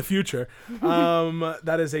future.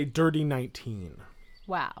 That is a dirty 19.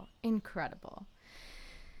 Wow, incredible.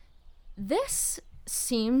 This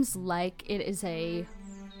seems like it is a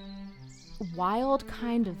wild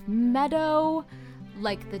kind of meadow.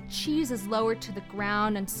 Like the cheese is lowered to the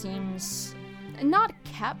ground and seems not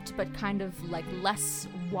kept, but kind of like less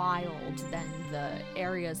wild than the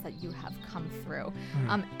areas that you have come through.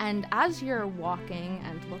 And as you're walking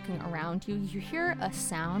and looking around you, you hear a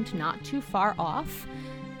sound not too far off.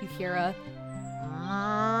 You hear a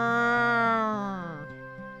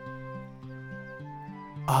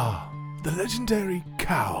The legendary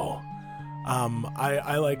cow.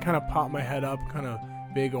 I like kind of pop my head up, kind of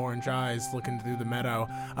big orange eyes looking through the meadow.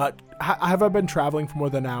 Have I been traveling for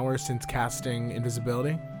more than an hour since casting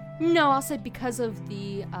invisibility? No, I'll say because of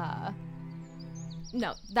the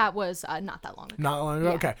no, that was not that long ago. Not long ago?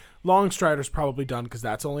 Yeah. Okay. Long Strider's probably done because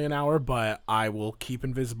that's only an hour, but I will keep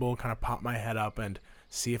invisible, kind of pop my head up and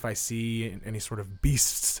see if I see any sort of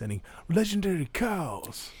beasts, any legendary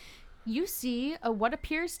cows. You see what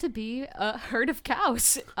appears to be a herd of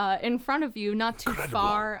cows in front of you, not too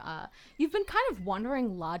far. You've been kind of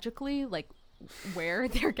wondering logically, like, where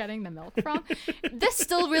they're getting the milk from. This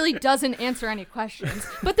still really doesn't answer any questions,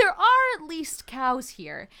 but there are at least cows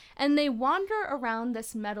here, and they wander around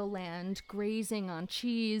this meadowland, grazing on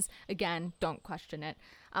cheese. Again, don't question it.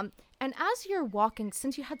 And as you're walking,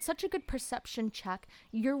 since you had such a good perception check,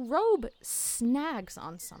 your robe snags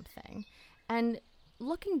on something, and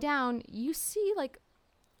looking down, you see like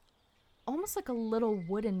almost like a little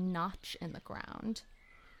wooden notch in the ground.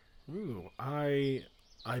 Ooh, I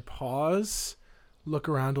pause, look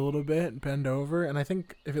around a little bit, bend over, and I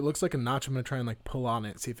think if it looks like a notch, I'm gonna try and like pull on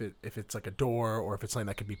it, see if it's like a door or if it's something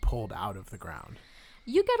that could be pulled out of the ground.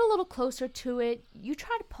 You get a little closer to it. You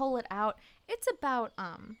try to pull it out. It's about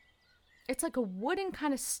it's like a wooden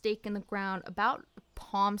kind of stake in the ground, about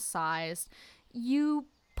palm sized. You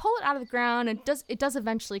pull it out of the ground, and it does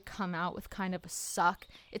eventually come out with kind of a suck.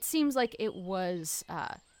 It seems like it was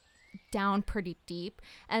down pretty deep.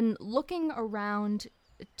 And looking around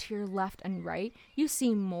to your left and right, you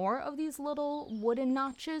see more of these little wooden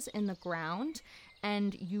notches in the ground,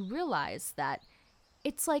 and you realize that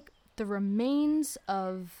it's like the remains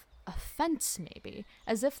of a fence, maybe,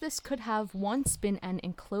 as if this could have once been an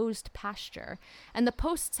enclosed pasture. And the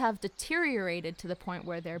posts have deteriorated to the point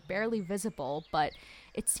where they're barely visible, but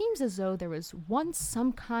it seems as though there was once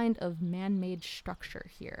some kind of man-made structure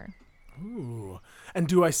here. Ooh. And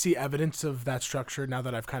do I see evidence of that structure now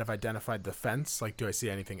that I've kind of identified the fence? Like, do I see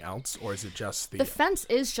anything else, or is it just The fence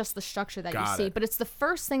is just the structure that you see, but it's the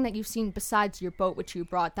first thing that you've seen besides your boat, which you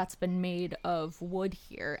brought, that's been made of wood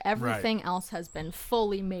here. Everything else has been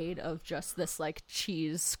fully made of just this, like,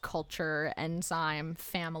 cheese culture enzyme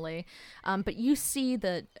family. But you see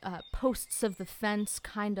the posts of the fence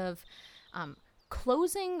kind of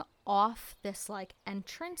closing off this like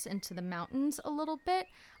entrance into the mountains a little bit,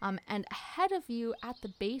 and ahead of you at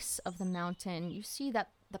the base of the mountain, you see that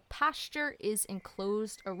the pasture is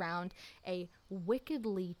enclosed around a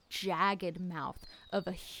wickedly jagged mouth of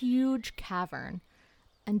a huge cavern.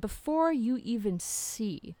 And before you even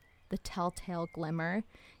see the telltale glimmer,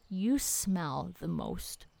 you smell the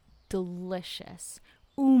most delicious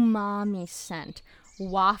umami scent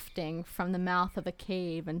wafting from the mouth of the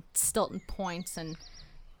cave, and Stilton points and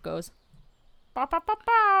goes, "Bow, bow, bow,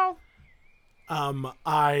 bow."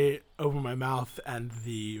 I open my mouth, and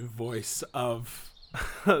the voice of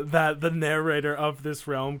the narrator of this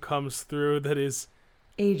realm comes through. That is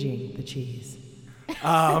Aging the cheese.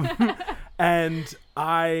 and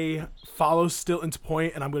I follow Stilton's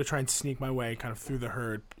point, and I'm going to try and sneak my way kind of through the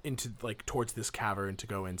herd into towards this cavern to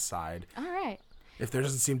go inside. All right. If there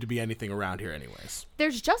doesn't seem to be anything around here anyways.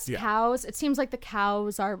 There's just cows. It seems like the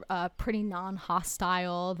cows are pretty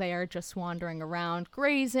non-hostile. They are just wandering around,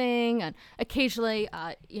 grazing, and occasionally,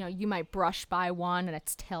 you might brush by one and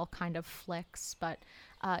its tail kind of flicks. But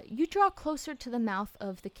you draw closer to the mouth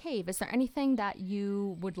of the cave. Is there anything that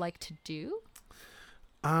you would like to do?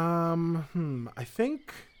 I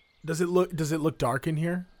think does it look dark in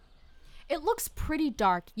here? It looks pretty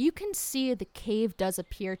dark. You can see the cave does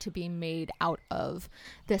appear to be made out of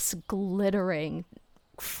this glittering,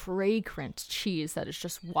 fragrant cheese that is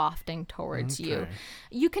just wafting towards you.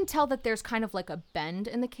 You can tell that there's kind of like a bend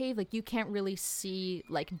in the cave. Like, you can't really see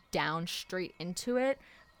down straight into it.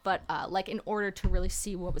 But in order to really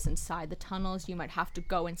see what was inside the tunnels, you might have to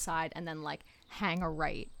go inside and then hang a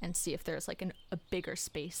right and see if there's a bigger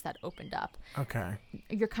space that opened up. Okay.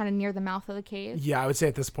 You're kind of near the mouth of the cave? Yeah, I would say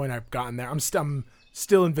at this point I've gotten there. I'm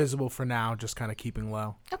still invisible for now, just kind of keeping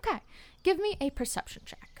low. Okay. Give me a perception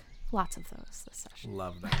check. Lots of those this session.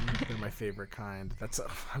 Love them. They're my favorite kind.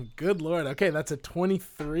 Good Lord. Okay, that's a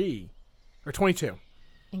 23. Or 22.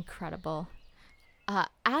 Incredible.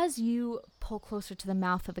 As you pull closer to the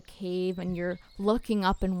mouth of the cave and you're looking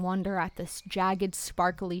up in wonder at this jagged,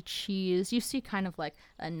 sparkly cheese, you see kind of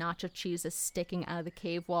a notch of cheese is sticking out of the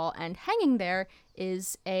cave wall, and hanging there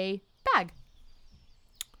is a bag.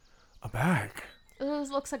 A bag? It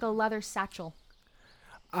looks like a leather satchel.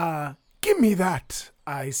 Give me that,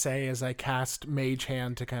 I say as I cast Mage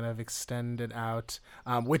Hand to kind of extend it out,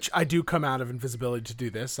 which I do come out of invisibility to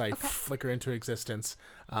do this. I flicker into existence,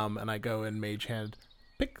 and I go in Mage Hand,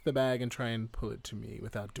 pick the bag, and try and pull it to me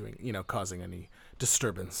without causing any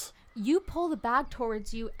disturbance. You pull the bag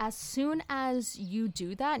towards you. As soon as you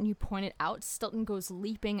do that and you point it out, Stilton goes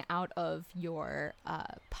leaping out of your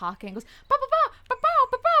pocket and goes, "Ba ba ba ba ba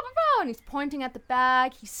ba ba ba ba," and he's pointing at the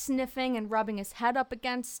bag. He's sniffing and rubbing his head up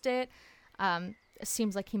against it. It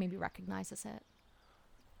seems like he maybe recognizes it.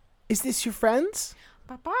 Is this your friends?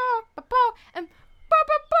 Ba ba ba ba and ba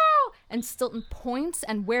ba ba. And Stilton points,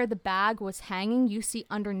 and where the bag was hanging, you see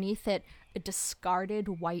underneath it a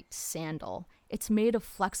discarded white sandal. It's made of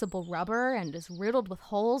flexible rubber and is riddled with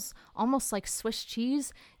holes, almost like Swiss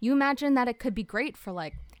cheese. You imagine that it could be great for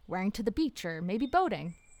wearing to the beach or maybe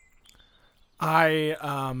boating. I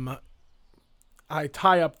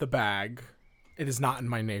tie up the bag. It is not in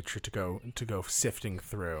my nature to go sifting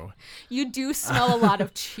through. You do smell a lot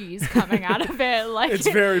of cheese coming out of it. It's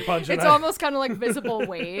very pungent. It's almost kind of like visible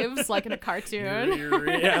waves, like in a cartoon.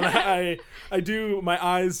 Yeah, and I do. My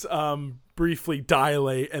eyes briefly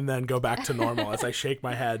dilate and then go back to normal as I shake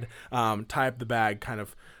my head, tie up the bag, kind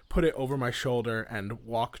of put it over my shoulder, and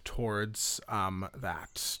walk towards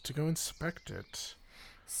that to go inspect it.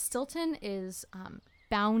 Stilton is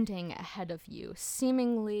bounding ahead of you,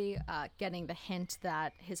 seemingly getting the hint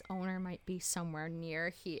that his owner might be somewhere near.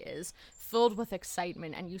 He is filled with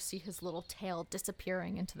excitement, and you see his little tail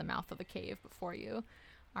disappearing into the mouth of the cave before you.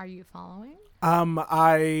 Are you following?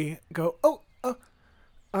 I go,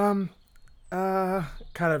 kind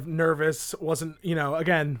of nervous. Wasn't,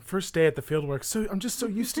 again, first day at the fieldwork, so I'm just so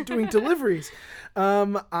used to doing deliveries.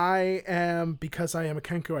 Because I am a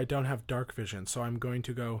Kenku, I don't have dark vision, so I'm going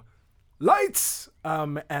to go, lights,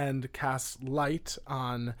 and cast light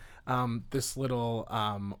on this little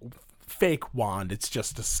fake wand. It's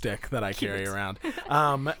just a stick that I carry around,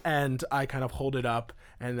 and I kind of hold it up,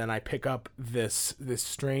 and then I pick up this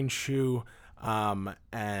strange shoe,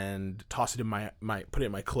 and toss it in put it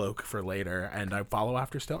in my cloak for later, and I follow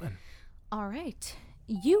after Stilton. All right,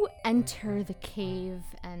 you enter the cave,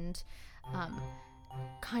 and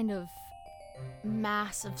kind of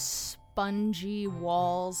massive spongy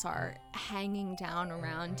walls are hanging down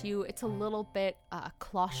around you. It's a little bit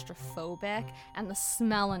claustrophobic, and the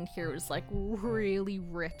smell in here is really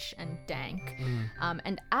rich and dank.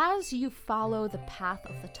 And as you follow the path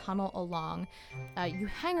of the tunnel along, you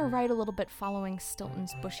hang a right a little bit following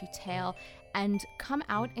Stilton's bushy tail and come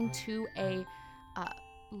out into a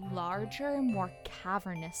larger, more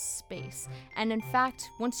cavernous space. And in fact,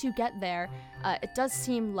 once you get there, it does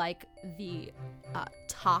seem like the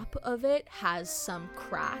top of it has some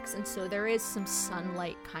cracks, and so there is some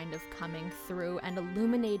sunlight kind of coming through and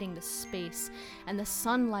illuminating the space, and the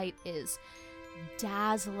sunlight is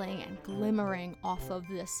dazzling and glimmering off of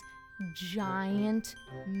this giant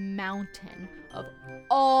mountain of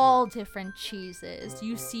all different cheeses.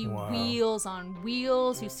 You see wheels on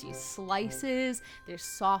wheels, you see slices, there's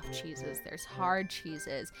soft cheeses, there's hard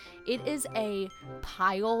cheeses. It is a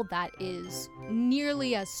pile that is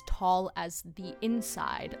nearly as tall as the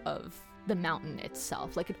inside of the mountain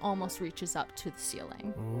itself. Like, it almost reaches up to the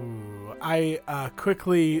ceiling. Ooh. I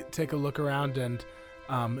quickly take a look around and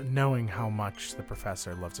knowing how much the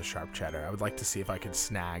professor loves a sharp cheddar, I would like to see if I can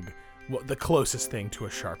snag the closest thing to a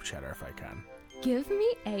sharp cheddar if I can. Give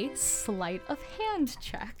me a sleight of hand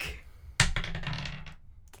check.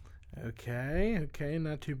 Okay,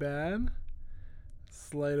 not too bad.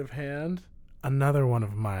 Sleight of hand. Another one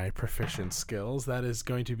of my proficient skills. That is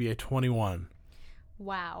going to be a 21.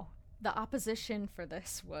 Wow. The opposition for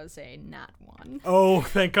this was a nat 1. Oh,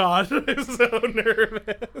 thank God. I'm so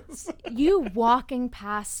nervous. You walking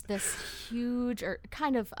past this huge, or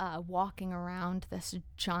kind of walking around this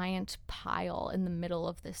giant pile in the middle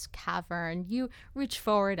of this cavern, you reach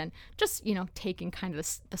forward and just, taking kind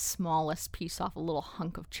of the smallest piece off a little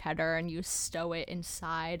hunk of cheddar, and you stow it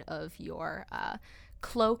inside of your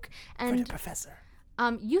cloak. And For the professor.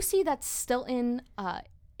 You see that Stilton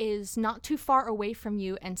is not too far away from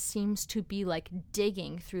you and seems to be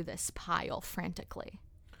digging through this pile frantically.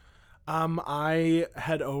 I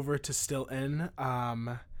head over to Stilton,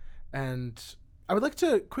 and I would like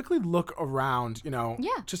to quickly look around,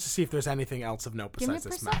 just to see if there's anything else of note Give me a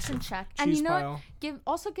besides this perception massive check. cheese And you know pile.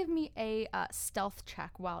 what? Give me a stealth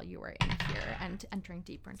check while you were in here and entering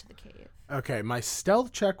deeper into the cave. Okay, my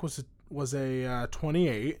stealth check was a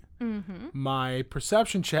 28. Mm-hmm. My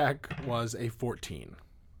perception check was a 14.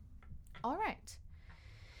 All right.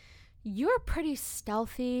 You're pretty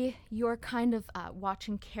stealthy. You're kind of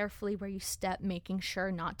watching carefully where you step, making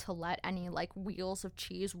sure not to let any wheels of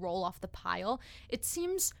cheese roll off the pile. It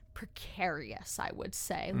seems precarious, I would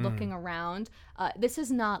say, looking around. This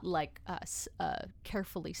is not a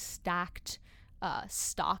carefully stacked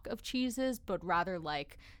stock of cheeses, but rather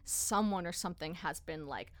someone or something has been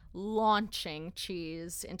launching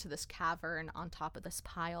cheese into this cavern on top of this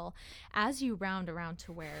pile. As you round around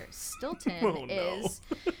to where Stilton is.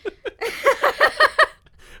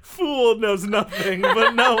 Fool knows nothing,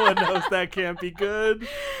 but no one knows that can't be good.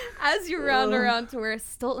 As you round around to where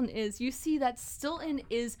Stilton is, you see that Stilton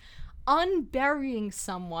is unburying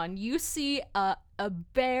someone. You see a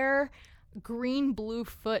bare green-blue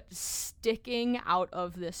foot sticking out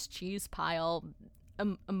of this cheese pile,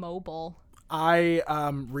 immobile. I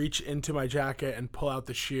reach into my jacket and pull out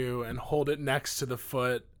the shoe and hold it next to the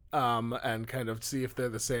foot and kind of see if they're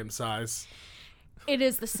the same size. It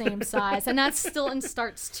is the same size, and as Stilton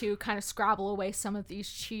starts to kind of scrabble away some of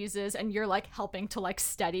these cheeses, and you're helping to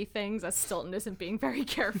steady things as Stilton isn't being very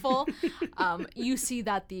careful, you see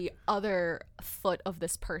that the other foot of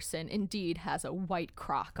this person indeed has a white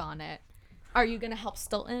crock on it. Are you gonna help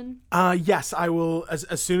Stilton? Yes, I will.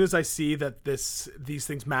 As soon as I see that these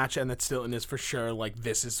things match and that Stilton is for sure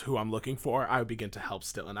this is who I'm looking for, I begin to help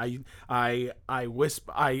Stilton. I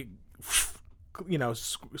whisper,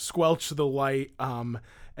 squelch the light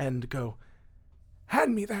and go,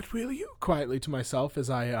 "Hand me that, will you?" quietly to myself as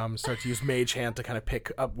I start to use Mage Hand to kind of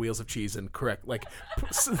pick up wheels of cheese and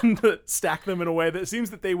stack them in a way that seems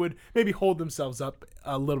that they would maybe hold themselves up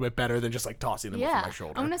a little bit better than just tossing them over my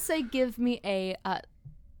shoulder. I'm gonna say give me a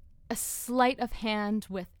sleight of hand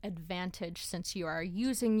with advantage, since you are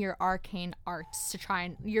using your arcane arts to try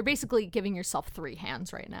and you're basically giving yourself 3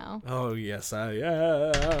 hands right now. Oh yes, I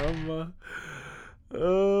am.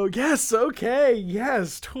 Oh yes, okay,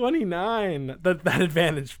 yes, 29. That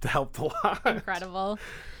advantage helped a lot. Incredible.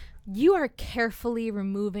 You are carefully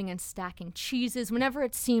removing and stacking cheeses whenever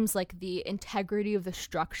it seems like the integrity of the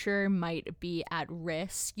structure might be at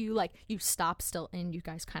risk. You stop Stilton, you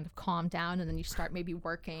guys kind of calm down, and then you start maybe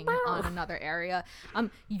working on another area.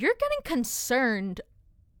 You're getting concerned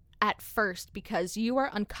at first because you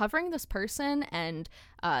are uncovering this person and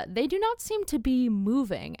they do not seem to be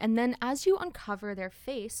moving. And then as you uncover their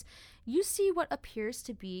face, you see what appears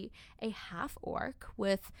to be a half-orc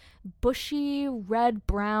with bushy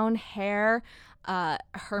red-brown hair.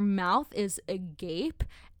 Her mouth is agape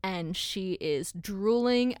and she is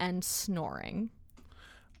drooling and snoring.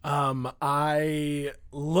 I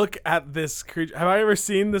look at this creature. Have I ever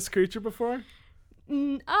seen this creature before?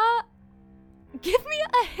 Give me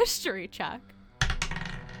a history check.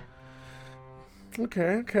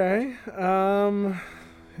 Okay.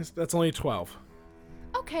 That's only 12.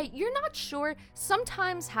 Okay, you're not sure.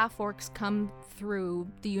 Sometimes half-orcs come through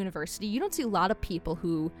the university. You don't see a lot of people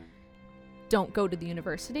who don't go to the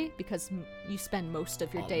university because you spend most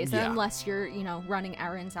of your days there yeah. unless you're, running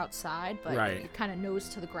errands outside, but Right. you're kind of nose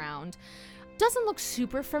to the ground. Doesn't look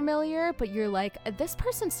super familiar, but you're like, this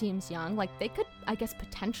person seems young. Like, they could, I guess,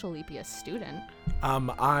 potentially be a student.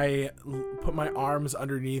 I put my arms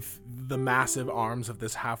underneath the massive arms of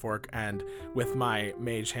this half-orc, and with my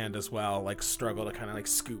mage hand as well, like, struggle to kind of, like,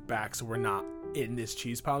 scoot back so we're not in this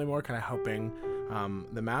cheese pile anymore, kind of helping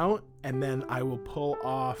them out. And then I will pull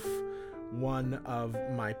off one of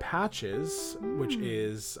my patches, which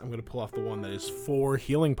is, I'm going to pull off the one that is 4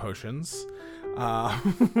 healing potions.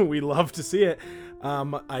 We love to see it.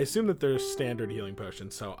 I assume that they're standard healing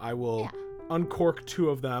potions, so I will uncork 2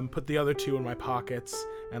 of them, put the other 2 in my pockets,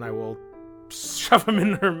 and I will shove them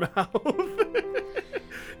in her mouth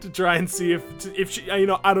to try and see if she, I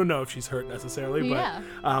don't know if she's hurt necessarily, but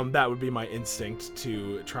that would be my instinct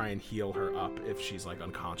to try and heal her up if she's like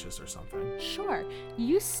unconscious or something. Sure.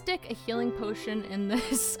 You stick a healing potion in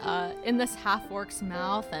this half-orc's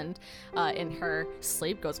mouth, and in her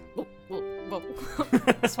sleep goes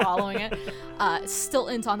swallowing it.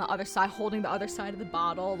 Stilton's on the other side, holding the other side of the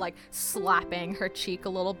bottle, like slapping her cheek a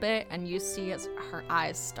little bit, and you see as her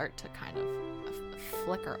eyes start to kind of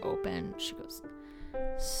flicker open, she goes,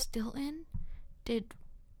 Stilton, did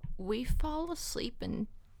we fall asleep in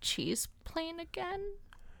cheese plane again?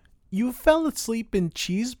 You fell asleep in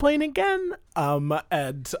cheese plane again?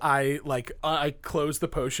 And I close the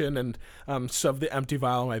potion and shove the empty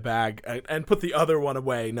vial in my bag and put the other one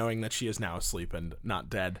away, knowing that she is now asleep and not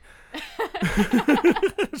dead.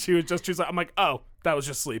 She's like, I'm like, oh, that was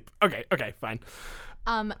just sleep. Okay, fine.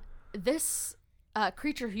 This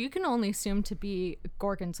creature who you can only assume to be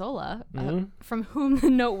Gorgonzola, from whom the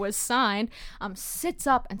note was signed, sits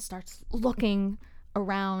up and starts looking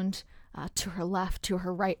around to her left, to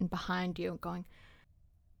her right, and behind you, going,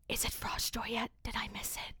 is it Frostjoy yet? Did I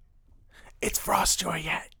miss it? It's Frostjoy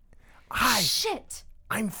yet. Hi. Shit!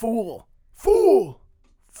 I'm Fool. Fool.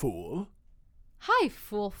 Hi,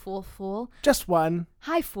 fool. Just one.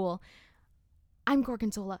 Hi, fool. I'm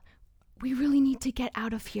Gorgonzola. We really need to get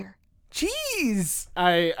out of here. Cheese.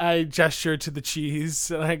 I gesture to the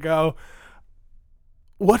cheese and I go,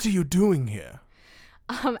 What are you doing here?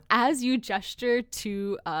 As you gesture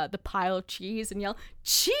to the pile of cheese and yell,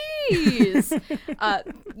 cheese!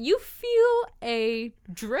 You feel a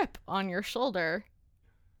drip on your shoulder.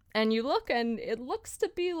 And you look, and it looks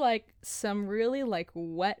to be like some really like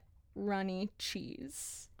wet, runny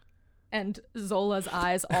cheese. And Zola's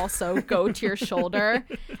eyes also go to your shoulder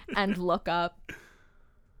and look up.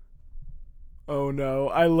 oh no,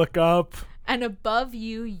 I look up. And above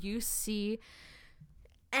you, you see,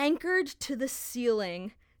 anchored to the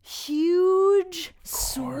ceiling, huge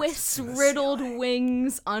Swiss-riddled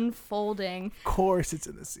wings unfolding. Of course it's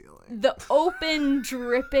in the ceiling. The open,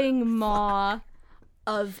 dripping maw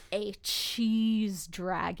of a cheese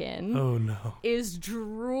dragon Oh no. is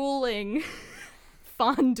drooling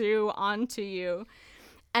fondue onto you.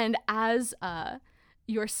 And as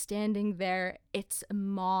you're standing there, its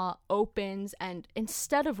maw opens, and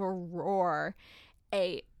instead of a roar,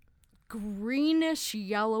 a greenish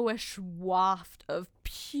yellowish waft of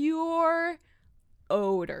pure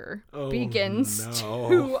odor begins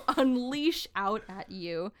to unleash out at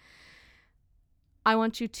you. I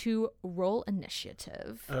want you to roll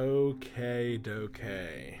initiative. Okay.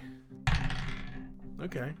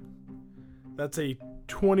 That's a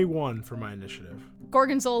 21 for my initiative.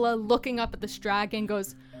 Gorgonzola, looking up at this dragon,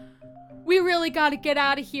 goes, we really gotta get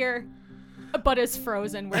out of here, but is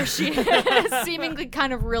frozen where she is, seemingly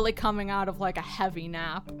kind of really coming out of like a heavy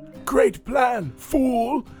nap. Great plan,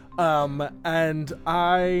 fool. And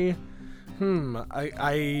I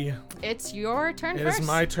It's your turn it first. is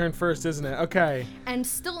my turn first, isn't it? Okay. And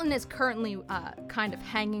Stilton is currently kind of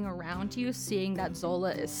hanging around you, seeing that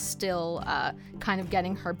Zola is still kind of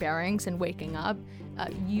getting her bearings and waking up.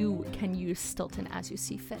 You can use Stilton as you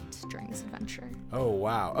see fit during this adventure. Oh,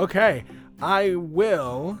 wow. Okay. I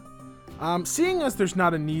will. Seeing as there's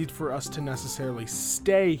not a need for us to necessarily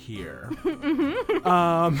stay here,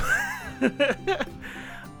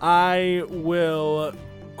 I will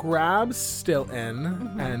grab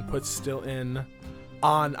Stilton and put Stilton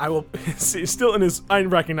on. I will see Stilton is. I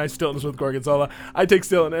recognize Stilton is with Gorgonzola. I take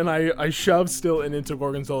Stilton and I shove Stilton into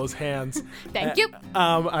Gorgonzola's hands. Thank you.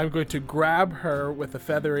 I'm going to grab her with a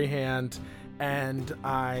feathery hand, and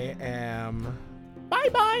I am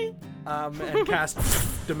bye. And cast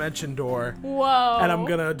Dimension Door. Whoa. And I'm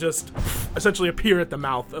gonna just essentially appear at the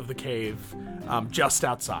mouth of the cave, just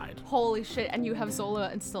outside. Holy shit, and you have Zola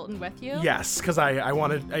and Stilton with you? Yes, because I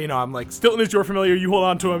wanted, I'm like, Stilton is your familiar, you hold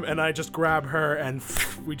on to him, and I just grab her, and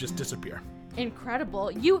we just disappear.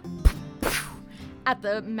 Incredible. You at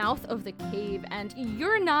the mouth of the cave, and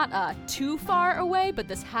you're not too far away, but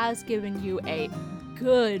this has given you a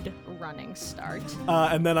good running start.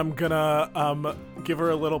 And then I'm gonna give her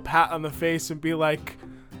a little pat on the face and be like,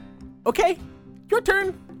 okay, your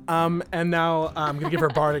turn. And now I'm gonna give her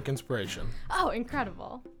Bardic Inspiration. Oh,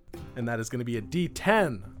 incredible. And that is gonna be a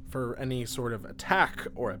D10 for any sort of attack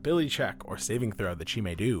or ability check or saving throw that she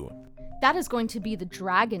may do. That is going to be the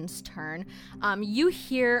dragon's turn. You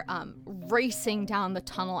hear racing down the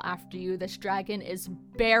tunnel after you. This dragon is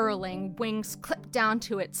barreling, wings clipped down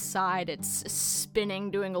to its side. It's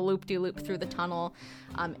spinning, doing a loop-de-loop through the tunnel.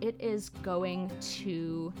 It is going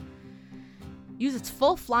to use its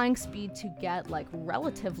full flying speed to get like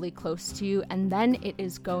relatively close to you, and then it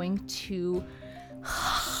is going to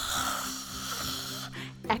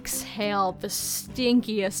exhale the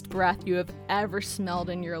stinkiest breath you have ever smelled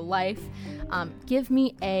in your life. Give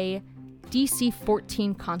me a DC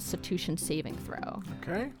 14 Constitution saving throw.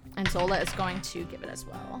 Okay. And Zola is going to give it as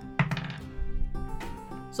well.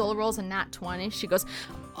 Zola rolls a nat 20. She goes,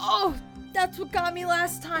 oh, that's what got me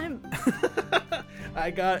last time.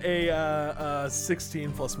 I got a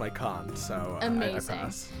 16 plus my con, so Amazing. I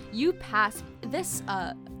pass. You pass. This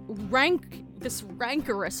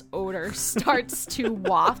rancorous odor starts to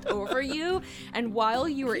waft over you, and while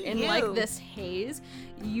you are in like this haze,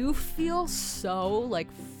 you feel so like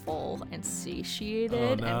full and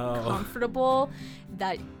satiated and comfortable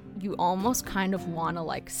that you almost kind of want to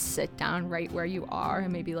like sit down right where you are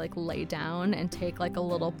and maybe like lay down and take like a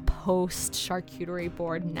little post charcuterie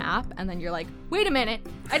board nap, and then you're like, wait a minute,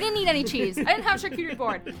 I didn't eat any cheese, I didn't have a charcuterie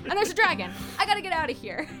board, and there's a dragon, I gotta get out of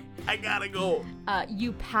here. I gotta go.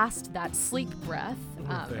 You passed that sleep breath,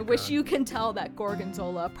 thank which God. you can tell that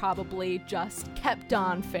Gorgonzola probably just kept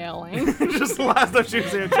on failing. Just the last time she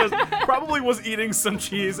was here, just probably was eating some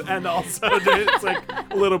cheese and also it's like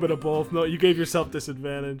a little bit of both. No, you gave yourself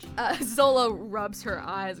disadvantage. Zola rubs her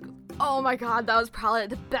eyes. Oh my god, that was probably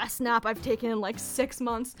the best nap I've taken in like 6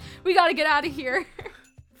 months. We gotta get out of here.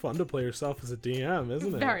 Fun to play yourself as a DM,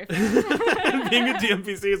 isn't it? Very fun. Being a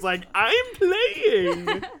DMPC is like, I'm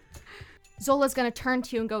playing. Zola's gonna turn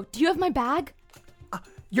to you and go, do you have my bag?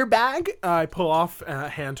 Your bag? I pull off,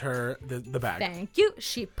 hand her the bag. Thank you.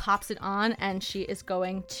 She pops it on, and she is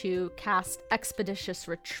going to cast Expeditious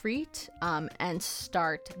Retreat and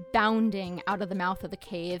start bounding out of the mouth of the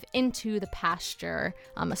cave into the pasture,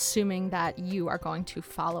 assuming that you are going to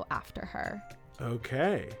follow after her.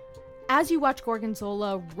 Okay. As you watch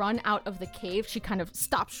Gorgonzola run out of the cave, she kind of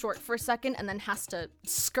stops short for a second and then has to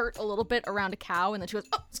skirt a little bit around a cow, and then she goes,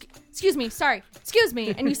 oh, excuse me, sorry, excuse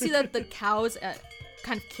me. And you see that the cows,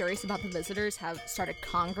 kind of curious about the visitors, have started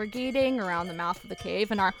congregating around the mouth of the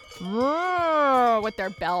cave and are with their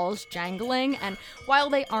bells jangling. And while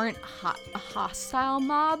they aren't a hostile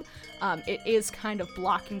mob, it is kind of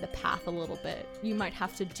blocking the path a little bit. You might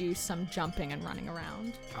have to do some jumping and running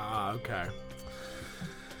around. Okay.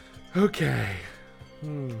 Okay.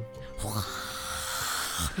 You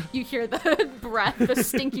hear the breath, the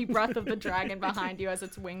stinky breath of the dragon behind you as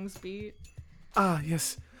its wings beat.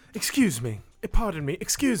 Yes. Excuse me. Pardon me.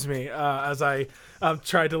 Excuse me. As I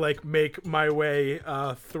try to like make my way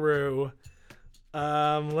through.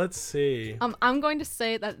 Let's see. I'm going to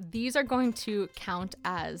say that these are going to count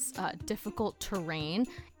as difficult terrain.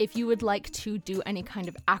 If you would like to do any kind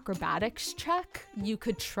of acrobatics check, you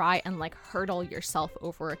could try and like hurdle yourself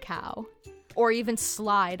over a cow, or even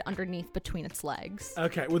slide underneath between its legs.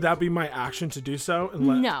 Okay, would that be my action to do so?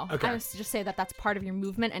 No, Okay. I was to just say that that's part of your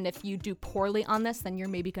movement, and if you do poorly on this, then you're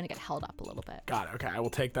maybe going to get held up a little bit. Got it. Okay, I will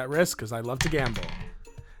take that risk because I love to gamble.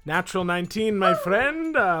 Natural 19, my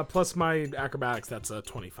friend, plus my acrobatics, that's a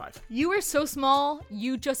 25. You are so small,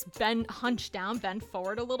 you just hunch down, bend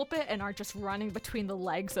forward a little bit, and are just running between the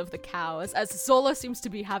legs of the cows, as Zola seems to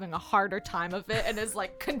be having a harder time of it and is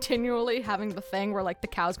like continually having the thing where like the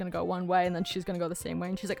cow's gonna go one way and then she's gonna go the same way,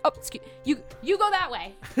 and she's like, oh, excuse you go that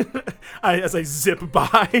way. As I zip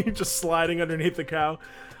by, just sliding underneath the cow.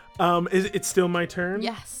 Is it still my turn?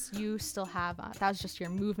 Yes, you still have, that was just your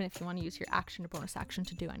movement if you want to use your action or bonus action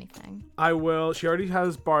to do anything. I will. She already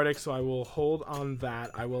has Bardic, so I will hold on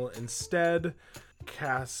that. I will instead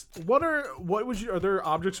cast. Are there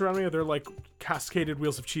objects around me? Are there like cascaded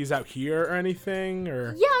wheels of cheese out here or anything?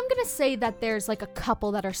 Or Yeah, I'm gonna say that there's like a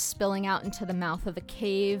couple that are spilling out into the mouth of the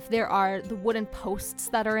cave. There are the wooden posts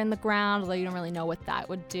that are in the ground, although you don't really know what that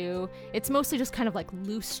would do. It's mostly just kind of like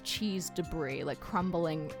loose cheese debris, like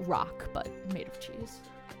crumbling rock, but made of cheese.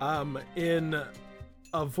 In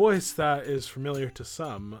a voice that is familiar to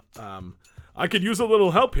some, I could use a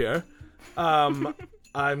little help here.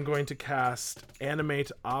 I'm going to cast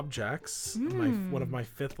Animate Objects, one of my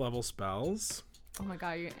 5th level spells. Oh my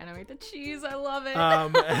god, you animate the cheese. I love it.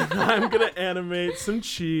 And I'm going to animate some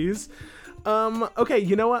cheese. Okay,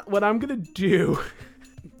 you know what? What I'm going to do,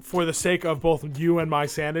 for the sake of both you and my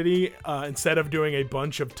sanity, instead of doing a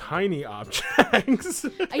bunch of tiny objects.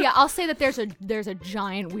 Yeah, I'll say that there's a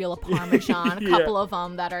giant wheel of Parmesan, a couple of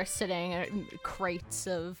them that are sitting in crates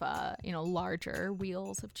of larger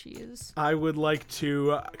wheels of cheese. I would like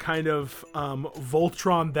to kind of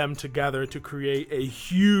Voltron them together to create a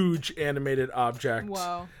huge animated object.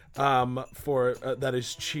 Whoa. For that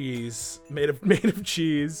is cheese, made of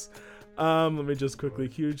cheese. Let me just quickly,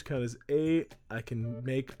 huge count is 8. I can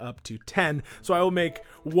make up to 10. So I will make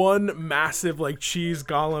one massive like cheese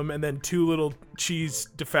golem and then 2 little cheese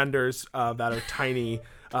defenders that are tiny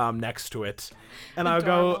next to it. And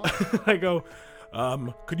Adorable. I go,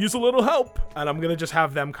 could use a little help. And I'm going to just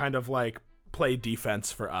have them kind of like play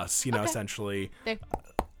defense for us, okay. Essentially.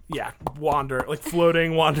 Yeah,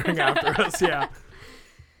 wandering after us, yeah.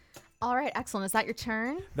 All right, excellent. Is that your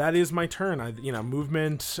turn? That is my turn.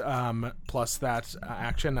 Movement plus that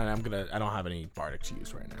action, and I don't have any bardic to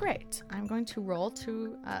use right now. Great. I'm going to roll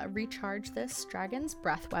to recharge this dragon's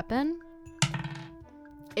breath weapon.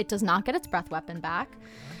 It does not get its breath weapon back.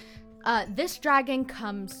 This dragon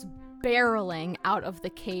comes barreling out of the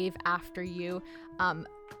cave after you,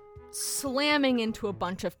 slamming into a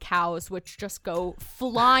bunch of cows, which just go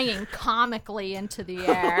flying comically into the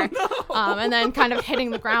air, and then kind of hitting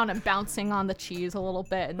the ground and bouncing on the cheese a little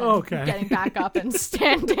bit, and then getting back up and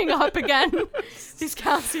standing up again. These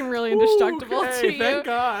cows seem really indestructible to you. Thank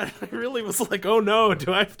God. I really was like, oh no,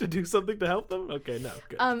 do I have to do something to help them? Okay, no,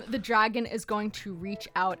 good. The dragon is going to reach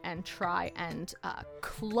out and try and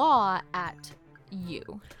claw at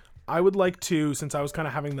you. I would like to, since I was kind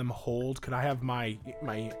of having them hold, could I have my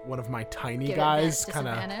one of my tiny guys kind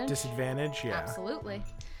of disadvantage? Yeah. Absolutely.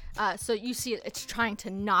 So you see it's trying to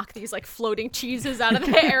knock these like floating cheeses out of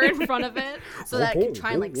the air in front of it so that it can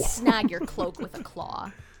try and like snag your cloak with a claw.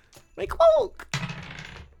 My cloak!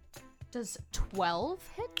 Does 12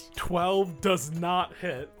 hit? 12 does not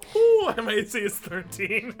hit. Ooh, I might say it's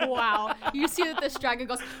 13. Wow. You see that this dragon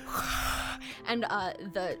goes and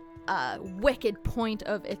the wicked point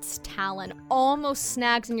of its talon almost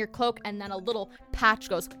snags in your cloak, and then a little patch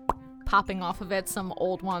goes popping off of it, some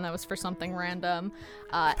old one that was for something random.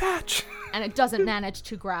 Patch! And it doesn't manage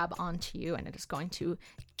to grab onto you, and it is going to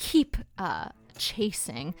keep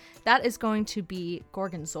chasing. That is going to be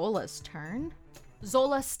Gorgonzola's turn.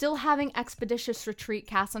 Zola, still having Expeditious Retreat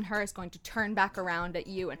cast on her, is going to turn back around at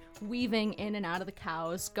you and weaving in and out of the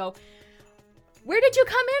cows, go, "Where did you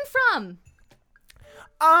come in from?"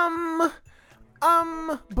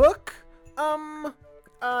 Book? That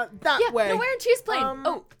way. Yeah, we're in Cheese Plain.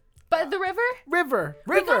 By the river? River.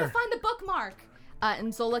 We gotta find the bookmark.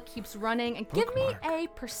 And Zola keeps running, and give me a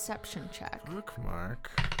perception check.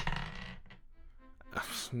 Bookmark.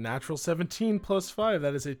 Natural 17 plus 5.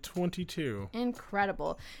 That is a 22.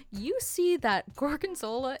 Incredible. You see that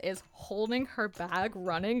Gorgonzola is holding her bag,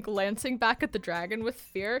 running, glancing back at the dragon with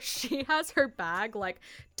fear. She has her bag like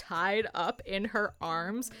tied up in her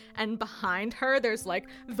arms, and behind her there's like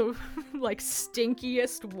the like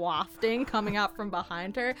stinkiest wafting coming out from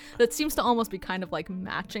behind her that seems to almost be kind of like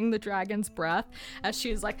matching the dragon's breath as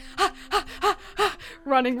she's like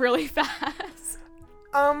running really fast.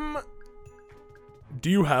 Do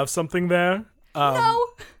you have something there? No.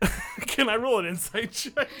 Can I roll an insight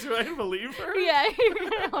check? Do I believe her? Yeah, you're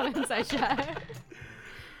gonna roll an insight check.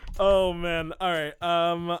 Oh man. All right.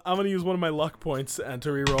 I'm gonna use one of my luck points and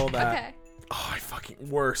to re-roll that. Okay. Oh, I fucking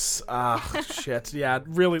worse. Shit. Yeah,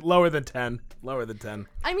 really lower than 10. Lower than 10.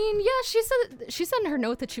 I mean, yeah, she said in her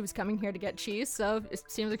note that she was coming here to get cheese, so it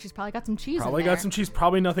seems like she's probably got some cheese. Probably in there. got some cheese.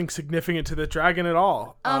 Probably nothing significant to the dragon at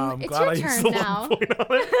all. It's glad your I used turn the now. luck point on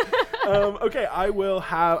it. Okay, I will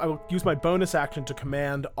use my bonus action to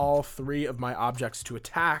command all 3 of my objects to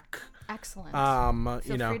attack. Excellent.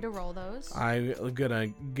 Feel free to roll those. I'm gonna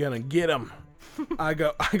get them. I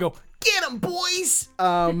go, get them, boys.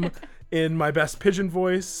 In my best pigeon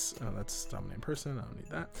voice. Oh, that's dominate in person. I don't need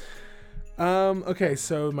that. Okay,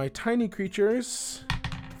 so my tiny creatures.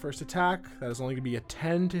 First attack, that is only going to be a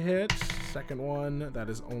 10 to hit. Second one, that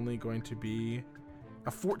is only going to be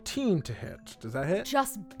a 14 to hit. Does that hit?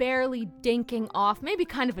 Just barely dinking off, maybe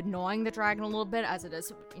kind of annoying the dragon a little bit as it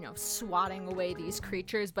is, swatting away these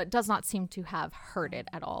creatures, but does not seem to have hurt it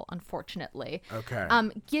at all, unfortunately. Okay.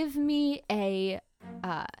 Give me an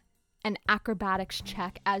acrobatics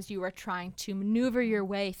check as you are trying to maneuver your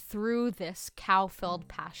way through this cow-filled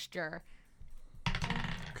pasture.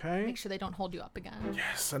 Okay. Make sure they don't hold you up again.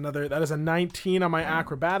 Yes, that is a 19 on my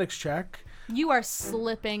acrobatics check. You are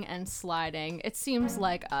slipping and sliding. It seems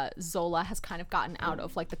like Zola has kind of gotten out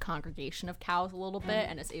of like the congregation of cows a little bit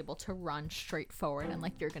and is able to run straight forward, and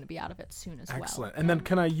like you're going to be out of it soon as well. Excellent. And then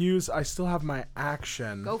can I still have my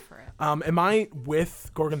action. Go for it. Am I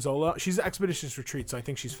with Gorgonzola? She's Expeditious Retreat, so I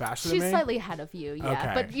think she's faster than me. She's slightly ahead of you, yeah.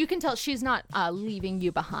 Okay. But you can tell she's not leaving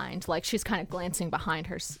you behind. Like she's kind of glancing behind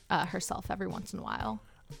herself every once in a while.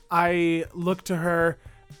 I look to her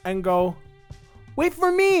and go, Wait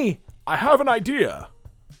for me! I have an idea.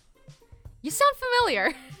 You sound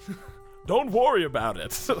familiar. Don't worry about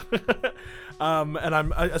it. And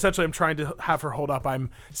I'm trying to have her hold up. I'm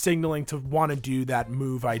signaling to want to do that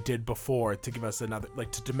move I did before to give us another,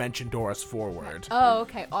 like to dimension door us forward. Oh,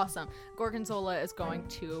 okay, awesome. Gorgonzola is going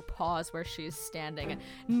to pause where she's standing and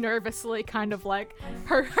nervously kind of like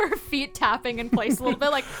her feet tapping in place a little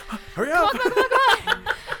bit like, Hurry up!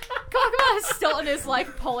 Come on. Stilton is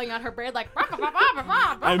like pulling on her braid like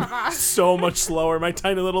I'm so much slower. My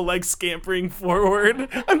tiny little legs scampering forward.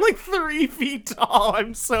 I'm like 3 feet tall.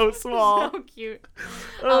 I'm so small. so cute.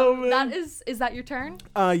 Oh, man. That is that your turn?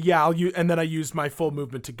 Yeah, I'll use, and then I use my full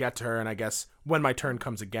movement to get to her, and I guess when my turn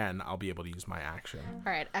comes again, I'll be able to use my action.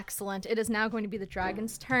 All right, excellent. It is now going to be the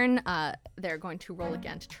dragon's turn. They're going to roll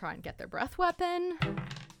again to try and get their breath weapon.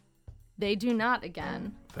 They do not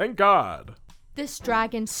again. Thank God. This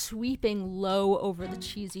dragon, sweeping low over the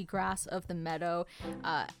cheesy grass of the meadow,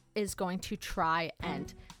 is going to try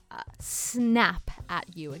and snap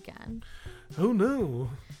at you again. Oh no.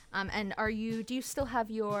 And do you still have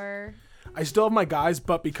your... I still have my guys,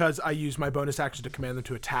 but because I use my bonus action to command them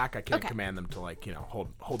to attack, I can't Okay. command them to hold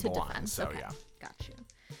to the line. defend. So Okay, yeah. got you.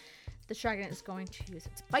 This dragon is going to use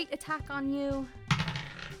its bite attack on you.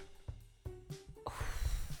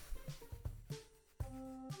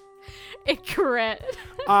 It crit.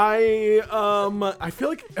 I feel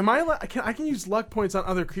like I can use luck points on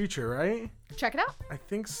other creature, right? Check it out. I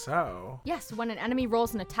think so. Yes, when an enemy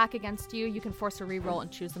rolls an attack against you, you can force a reroll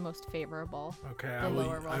and choose the most favorable. Okay, The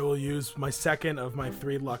lower roll. I will use my second of my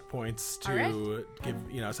 3 luck points to All give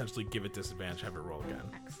essentially give it disadvantage, have it roll again.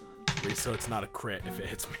 Excellent. So it's not a crit if it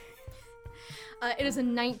hits me. It is a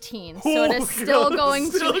 19, so it is still going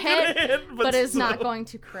still to gonna hit, but is not still- going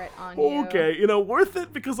to crit on you. Okay, worth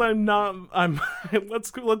it because I'm let's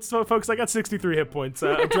focus. I got 63 hit points.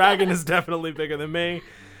 A dragon is definitely bigger than me.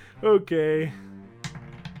 Okay.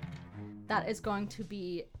 That is going to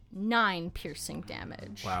be 9 piercing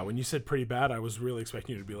damage. Wow, when you said pretty bad, I was really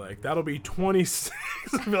expecting you to be like, that'll be 26.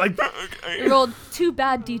 I'd be like, okay. You rolled 2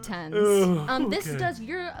 bad d10s. Ugh, This okay. does,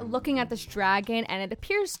 you're looking at this dragon, and it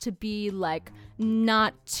appears to be, like,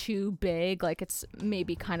 not too big. Like, it's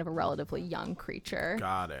maybe kind of a relatively young creature.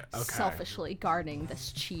 Got it. Okay. Selfishly guarding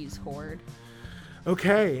this cheese horde.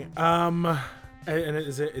 Okay. And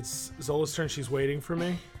it's Zola's turn. She's waiting for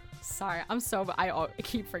me. Sorry, I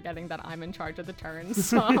keep forgetting that I'm in charge of the turns.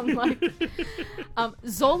 So I'm like,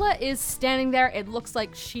 Zola is standing there. It looks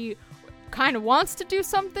like she kind of wants to do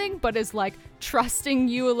something, but is like trusting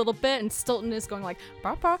you a little bit. And Stilton is going like,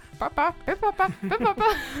 bah, bah, bah, bah, bah, bah, bah, bah, bah,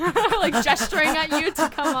 bah, like gesturing at you to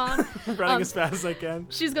come on. Running as fast as I can.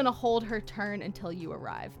 She's gonna hold her turn until you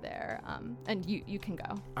arrive there, and you can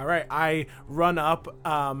go. All right. I run up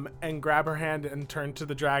and grab her hand and turn to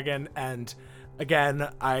the dragon. And again,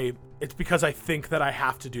 it's because I think that I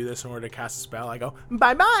have to do this in order to cast a spell. I go,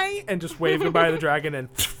 bye-bye, and just wave goodbye to the dragon and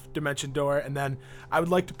dimension door. And then I would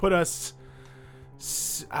like to put us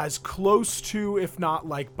as close to, if not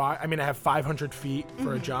like I have 500 feet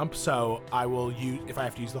for a jump, so I will use, if I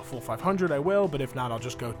have to use the full 500, I will, but if not, I'll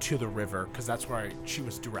just go to the river, because that's where she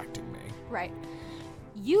was directing me. Right.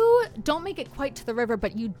 You don't make it quite to the river,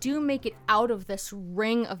 but you do make it out of this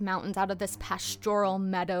ring of mountains, out of this pastoral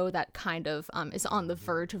meadow that kind of is on the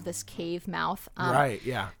verge of this cave mouth. Right,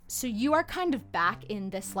 yeah. So you are kind of back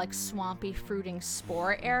in this like swampy fruiting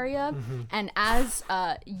spore area, and as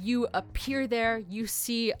you appear there, you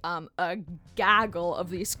see a gaggle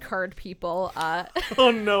of these Kurd people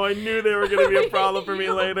Oh no, I knew they were going to be a problem for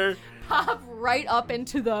me later. pop right up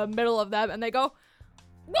into the middle of them, and they go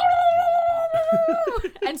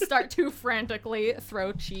and start to frantically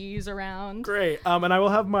throw cheese around. Great. And I will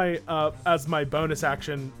have my, as my bonus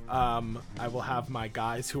action, I will have my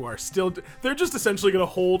guys who are still, they're just essentially going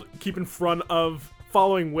to keep in front of,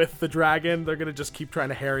 following with the dragon. They're going to just keep trying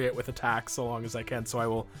to harry it with attacks so long as I can. So I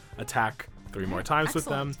will attack 3 more times with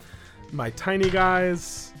them. my tiny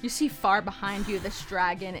guys. You see far behind you, this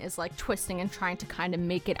dragon is like twisting and trying to kind of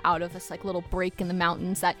make it out of this like little break in the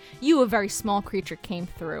mountains that you, a very small creature, came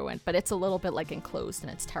through, but it's a little bit like enclosed in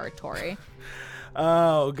its territory.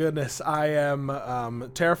 Oh goodness, I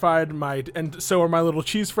am terrified. And so are my little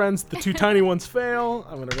cheese friends. The two tiny ones fail.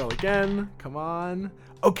 I'm gonna roll again. Come on.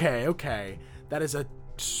 Okay. That is a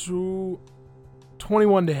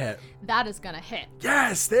 21 to hit. That is gonna hit.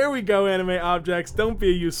 Yes, there we go. Anime objects. Don't be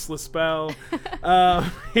a useless spell.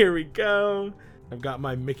 Here we go. I've got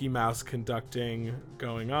my Mickey Mouse conducting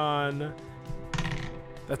going on.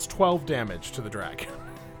 That's 12 damage to the dragon.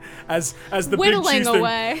 As the whittling big cheese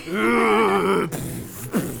away.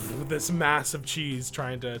 This massive cheese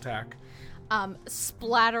trying to attack.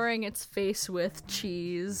 Splattering its face with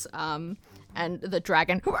cheese, and the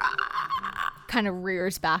dragon kind of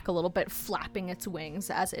rears back a little bit, flapping its wings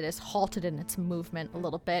as it is halted in its movement a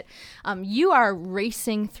little bit. You are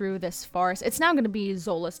racing through this forest. It's now going to be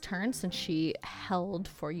Zola's turn since she held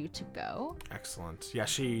for you to go. Excellent. Yeah,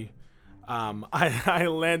 she... I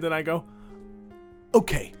land and I go,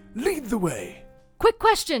 Okay, lead the way. Quick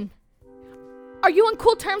question. Are you on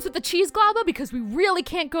cool terms with the cheese globba? Because we really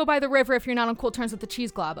can't go by the river if you're not on cool terms with the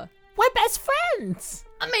cheese globba. We're best friends.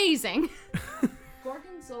 Amazing.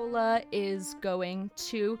 Gorgonzola is going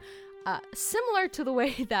to, similar to the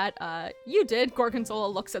way that you did, Gorgonzola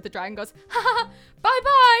looks at the dragon and goes, ha ha,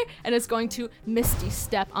 bye-bye, and is going to Misty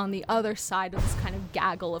Step on the other side of this kind of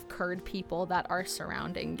gaggle of curd people that are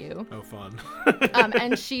surrounding you. oh, fun.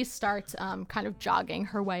 And she starts kind of jogging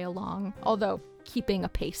her way along, although keeping a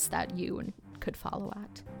pace that you could follow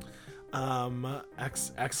at.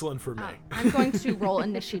 Excellent for me. I'm going to roll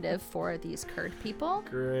initiative for these curd people.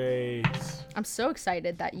 Great. I'm so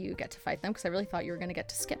excited that you get to fight them because I really thought you were going to get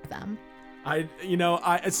to skip them. I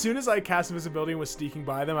as soon as I cast invisibility and was sneaking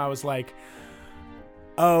by them, I was like,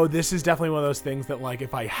 oh, this is definitely one of those things that, like,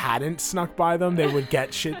 if I hadn't snuck by them, they would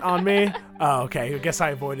get shit on me. Oh, okay. I guess I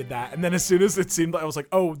avoided that. And then as soon as it seemed like I was like,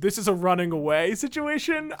 oh, this is a running away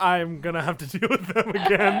situation, I'm going to have to deal with them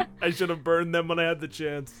again. I should have burned them when I had the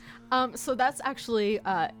chance. So that's actually,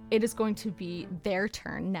 it is going to be their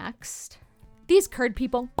turn next. These curd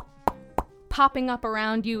people popping up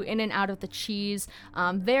around you in and out of the cheese.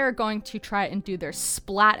 They're going to try and do their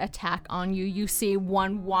splat attack on you. You see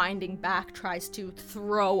one winding back tries to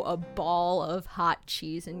throw a ball of hot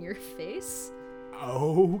cheese in your face.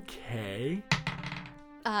 Okay.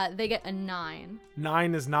 They get a 9.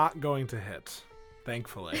 9 is not going to hit,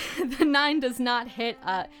 thankfully. The 9 does not hit.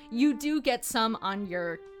 You do get some on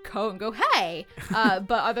your coat and go, hey! But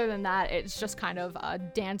other than that, it's just kind of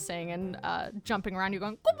dancing and jumping around you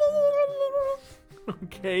going,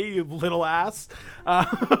 okay, you little ass.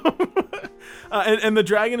 And the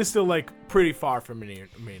dragon is still, like, pretty far from me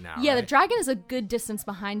now. Yeah, right? the dragon is a good distance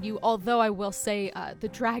behind you, although I will say the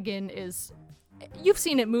dragon is... You've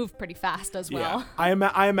seen it move pretty fast as well. Yeah, I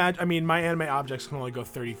imagine. I mean, my anime objects can only go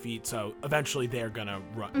 30 feet, so eventually they're gonna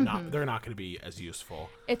run. Mm-hmm. They're not gonna be as useful.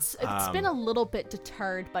 It's been a little bit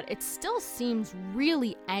deterred, but it still seems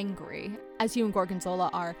really angry as you and Gorgonzola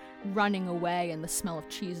are running away, and the smell of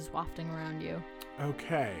cheese is wafting around you.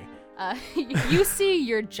 Okay. You see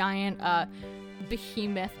your giant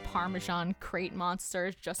behemoth Parmesan crate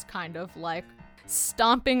monsters just kind of like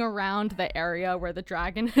stomping around the area where the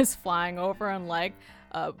dragon is flying over and like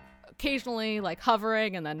occasionally like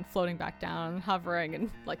hovering and then floating back down, hovering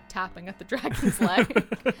and like tapping at the dragon's leg.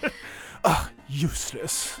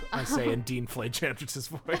 Useless, I say in Dean Flageantrix's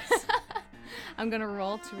voice. I'm gonna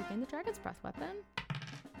roll to regain the dragon's breath weapon.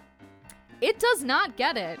 It does not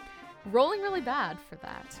get it. Rolling really bad for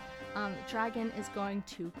that. The dragon is going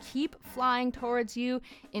to keep flying towards you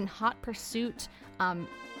in hot pursuit.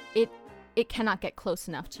 It cannot get close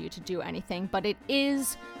enough to you to do anything, but it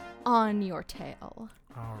is on your tail.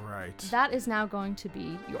 All right. That is now going to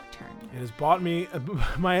be your turn. It has bought me,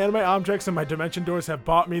 my anime objects and my dimension doors have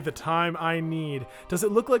bought me the time I need. Does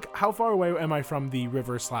it look like, how far away am I from the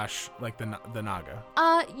river / like the Naga?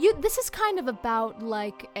 This is kind of about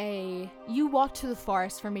like you walked through the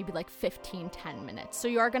forest for maybe like 10 minutes. So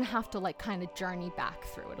you are going to have to like kind of journey back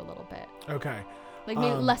through it a little bit. Okay. Like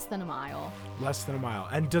maybe less than a mile. Less than a mile.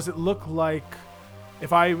 And does it look like,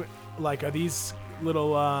 if I, like, are these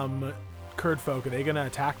little curd folk, are they going to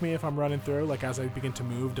attack me if I'm running through? Like, as I begin to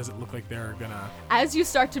move, does it look like they're going to... As you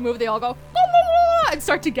start to move, they all go, and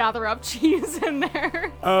start to gather up cheese in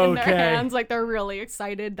their hands. Like, they're really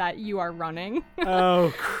excited that you are running.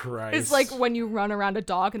 Oh, Christ. It's like when you run around a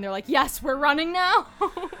dog and they're like, yes, we're running now.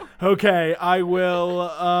 Okay, I will,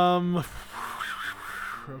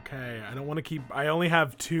 Okay, I don't want to keep... I only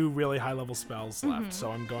have 2 really high-level spells left,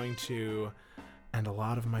 so I'm going to And a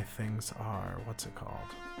lot of my things are, what's it called?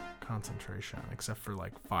 Concentration, except for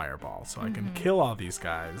like fireball. So I can kill all these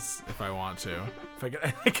guys if I want to. If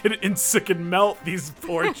I can melt these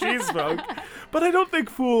poor cheese folk. But I don't think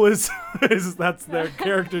fool is that's their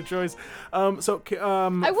character choice. I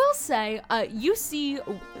will say, you see,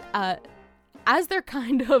 as they're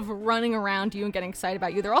kind of running around you and getting excited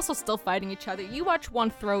about you, they're also still fighting each other. You watch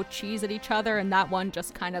one throw cheese at each other, and that one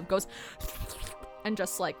just kind of goes and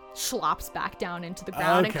just like slops back down into the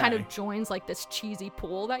ground and kind of joins like this cheesy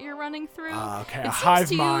pool that you're running through. Okay, it a seems hive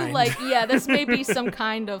to mind. you like, yeah, this may be some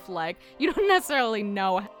kind of like, you don't necessarily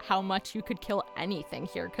know how much you could kill anything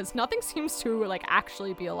here because nothing seems to like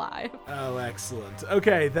actually be alive. Oh, excellent.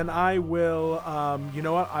 Okay, then I will, you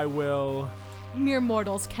know what? I will... Mere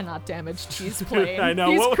mortals cannot damage cheese plane. I know.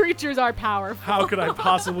 These creatures are powerful. How could I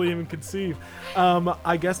possibly even conceive?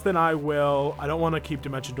 I guess then I will... I don't want to keep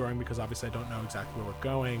Dimension Dooring because obviously I don't know exactly where we're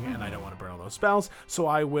going and I don't want to burn all those spells. So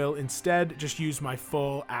I will instead just use my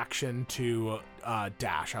full action to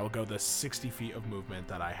dash. I will go the 60 feet of movement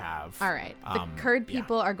that I have. All right. The Kurd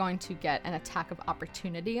people are going to get an attack of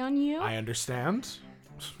opportunity on you. I understand.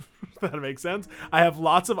 That makes sense. I have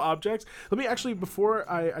lots of objects. Let me actually, before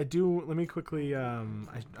I do, let me quickly,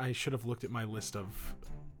 I should have looked at my list of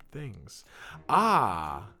things.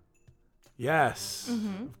 Yes,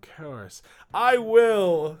 of course. I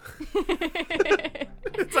will.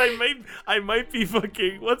 I might be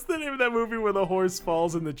fucking, what's the name of that movie where the horse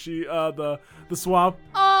falls in the swamp?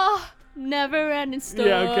 Oh, Never Ending Story.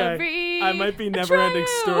 Yeah, okay. I might be Never Ending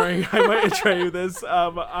Story. I might betray you this.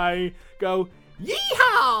 I go,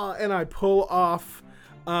 yeehaw! And I pull off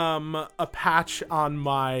a patch on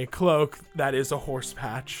my cloak that is a horse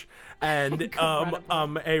patch. And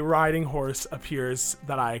a riding horse appears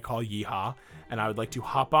that I call Yeehaw. And I would like to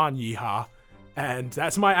hop on Yeehaw. And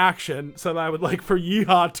that's my action. So I would like for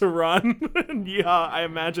Yeehaw to run. And Yeehaw, I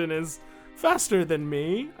imagine, is faster than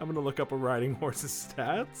me. I'm going to look up a riding horse's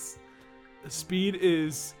stats. The speed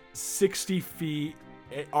is 60 feet.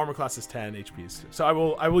 Armor class is 10, HP is 2. So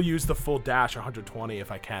I will use the full dash 120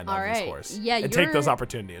 if I can on this horse. Yeah, and take those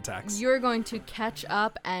opportunity attacks. You're going to catch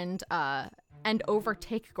up and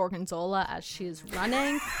overtake Gorgonzola as she is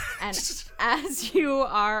running. And as you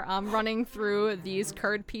are running through these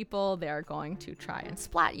Kurd people, they're going to try and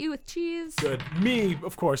splat you with cheese. Good. Me,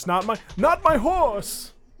 of course, not my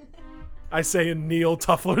horse. I say in Neil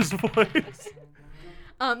Tuffler's voice.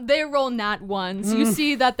 They roll nat ones. You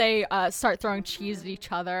see that they start throwing cheese at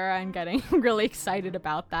each other and getting really excited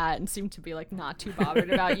about that and seem to be like not too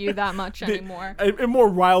bothered about you that much anymore. It more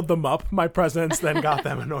riled them up, my presence, than got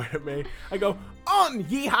them annoyed at me. I go, on,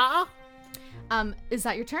 yeehaw! Is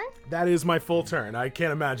that your turn? That is my full turn. I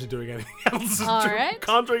can't imagine doing anything else. All right.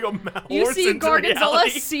 Conjuring a horse You see into Gorgonzola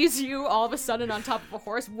reality. sees you all of a sudden on top of a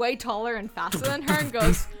horse, way taller and faster than her, and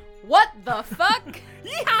goes, "What the fuck?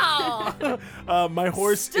 Yeehaw!" My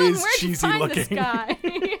horse Still, is where'd you cheesy find looking. this guy?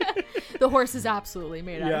 The horse is absolutely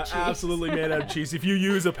made out of cheese. Yeah, absolutely made out of cheese. If you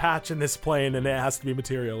use a patch in this plane and it has to be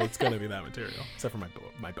material, it's going to be that material. Except for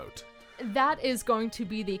my boat. That is going to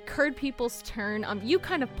be the Kurd people's turn. You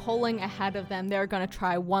kind of pulling ahead of them. They're going to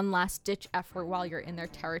try one last ditch effort while you're in their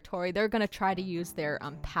territory. They're going to try to use their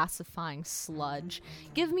pacifying sludge.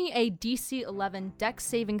 Give me a DC 11 dex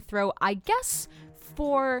saving throw, I guess,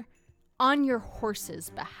 for on your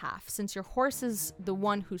horse's behalf, since your horse is the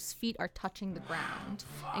one whose feet are touching the ground.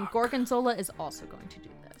 And Gorgonzola is also going to do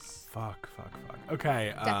this. Fuck.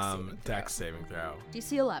 Okay, dex saving throw.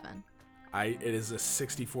 DC 11. It is a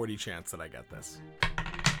 60-40 chance that I get this.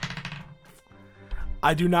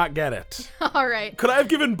 I do not get it. All right. Could I have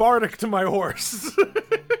given Bardic to my horse?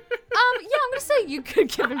 Yeah, I'm gonna say you could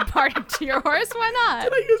give him Bardic to your horse. Why not?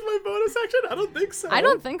 Can I use my bonus action? I don't think so. I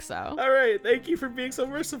don't think so. All right, thank you for being so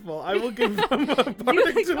merciful. I will give him a Bardic to my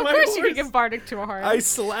horse. Of course you can give Bardic to a horse. I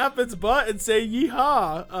slap its butt and say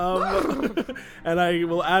yeehaw. And I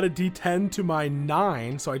will add a d10 to my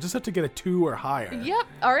 9, so I just have to get a 2 or higher. Yep,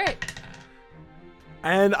 all right.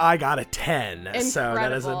 And I got a 10, so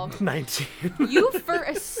that is Incredible. a 19. You, for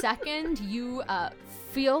a second, you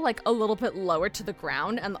feel like a little bit lower to the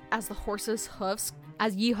ground, and as the horse's hoofs,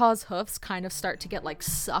 as Yeehaw's hoofs kind of start to get like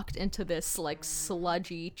sucked into this like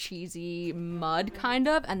sludgy, cheesy mud kind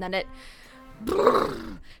of, and then it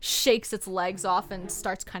shakes its legs off and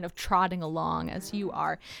starts kind of trotting along as you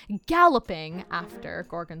are galloping after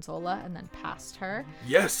Gorgonzola and then past her.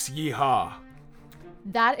 Yes, yeehaw.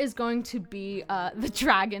 That is going to be the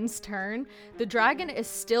dragon's turn. The dragon is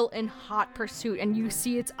still in hot pursuit, and you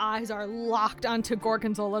see its eyes are locked onto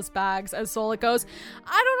Gorgonzola's bags as Zola goes,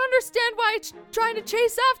 "I don't understand why it's trying to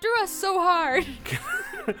chase after us so hard."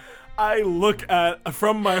 I look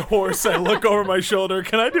from my horse, I look over my shoulder.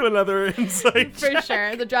 Can I do another insight For check?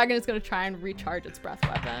 sure. The dragon is going to try and recharge its breath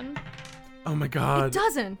weapon. Oh my god. It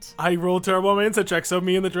doesn't. I rolled terrible on my insight check, so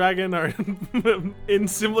me and the dragon are in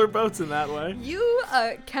similar boats in that way. You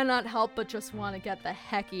cannot help but just want to get the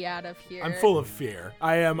hecky out of here. I'm full of fear.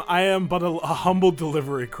 I am but a humble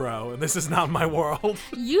delivery crow, and this is not my world.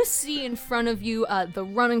 You see in front of you the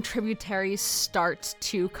running tributaries start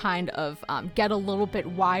to kind of get a little bit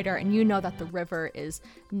wider, and you know that the river is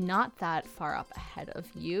not that far up ahead of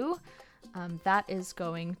you. That is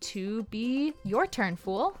going to be your turn,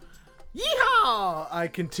 Fool. Yeehaw! I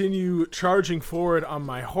continue charging forward on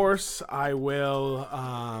my horse. I will,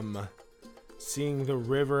 seeing the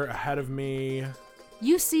river ahead of me.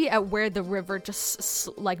 You see at where the river just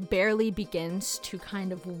like barely begins to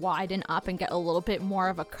kind of widen up and get a little bit more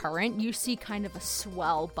of a current. You see kind of a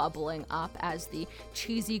swell bubbling up as the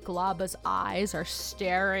cheesy Glaba's eyes are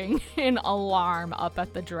staring in alarm up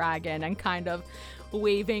at the dragon and kind of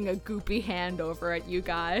waving a goopy hand over at you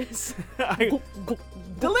guys.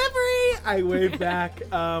 Delivery! I wave back.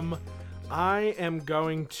 I am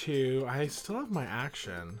going to... I still have my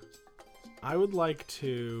action. I would like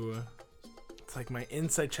to... It's like my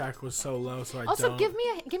insight check was so low, so I Also, don't... give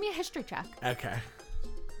me a history check. Okay.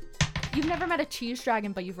 You've never met a cheese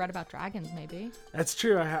dragon, but you've read about dragons, maybe. That's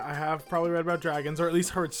true. I have probably read about dragons, or at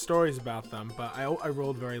least heard stories about them, but I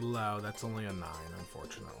rolled very low. That's only a 9,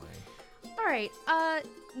 unfortunately. All right.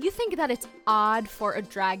 You think that it's odd for a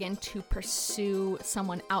dragon to pursue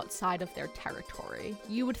someone outside of their territory.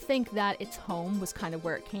 You would think that its home was kind of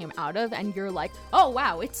where it came out of, and you're like, oh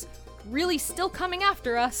wow, it's really still coming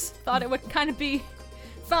after us. Thought it would kind of be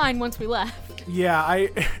fine once we left. Yeah,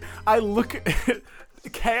 I look at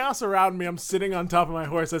chaos around me. I'm sitting on top of my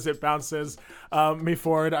horse as it bounces me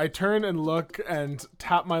forward. I turn and look and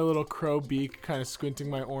tap my little crow beak, kind of squinting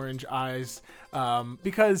my orange eyes,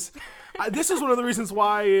 because this is one of the reasons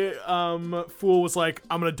why Fool was like,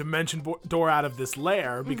 I'm going to dimension door out of this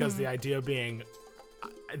lair, because the idea being,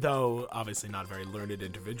 though obviously not a very learned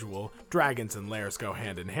individual, dragons and lairs go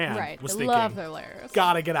hand in hand. Right, Was they thinking, love their lairs.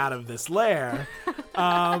 Gotta get out of this lair.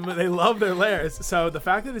 They love their lairs. So the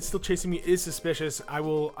fact that it's still chasing me is suspicious. I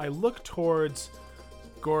look towards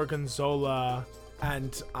Gorgonzola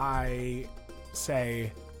and I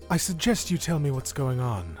say, I suggest you tell me what's going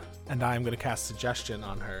on. And I'm going to cast suggestion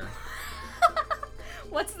on her.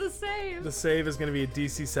 What's the save? The save is going to be a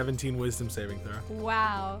DC 17 wisdom saving throw.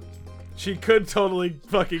 Wow. She could totally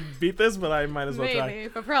fucking beat this, but I might as well try. Maybe,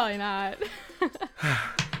 but probably not.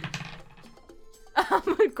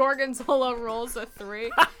 Gorgonzola rolls a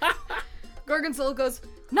 3. Gorgonzola goes,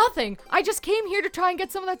 nothing. I just came here to try and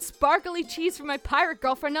get some of that sparkly cheese for my pirate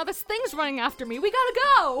girlfriend. Now this thing's running after me. We gotta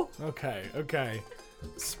go. Okay.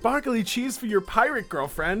 Sparkly cheese for your pirate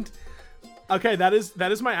girlfriend. Okay, that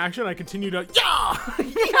is my action. I continue to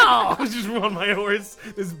yeah, just run my horse.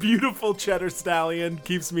 This beautiful cheddar stallion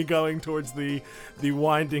keeps me going towards the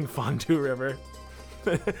winding Fondue River.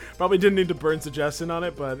 Probably didn't need to burn suggestion on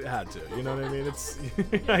it, but it had to. You know what I mean? It's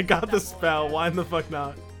I got the spell. Why the fuck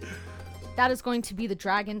not? That is going to be the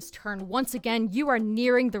dragon's turn. Once again, you are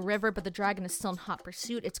nearing the river, but the dragon is still in hot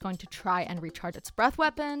pursuit. It's going to try and recharge its breath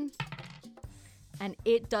weapon. And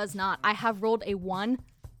it does not. I have rolled a 1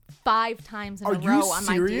 5 times in a row on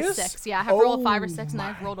my D6. Yeah, I have rolled a 5 or 6, and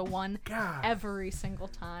I've rolled a 1 every single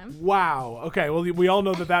time. Wow. Okay, well, we all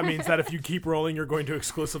know that means that if you keep rolling, you're going to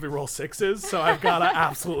exclusively roll 6s, so I've got to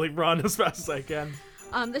absolutely run as fast as I can.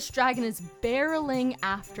 This dragon is barreling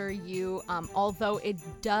after you, although it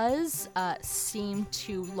does seem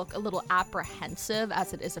to look a little apprehensive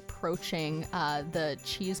as it is approaching the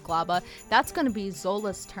cheese glaba. That's going to be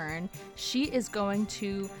Zola's turn. She is going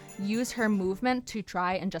to use her movement to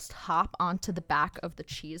try and just hop onto the back of the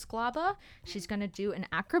cheese glaba. She's going to do an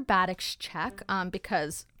acrobatics check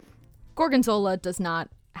because Gorgonzola does not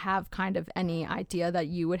have kind of any idea that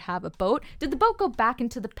you would have a boat. Did the boat go back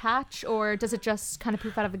into the patch, or does it just kind of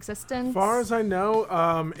poof out of existence? As far as I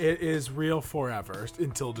know, it is real forever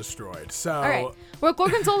until destroyed. So, all right. Well,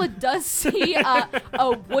 Gorgonzola does see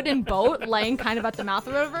a wooden boat laying kind of at the mouth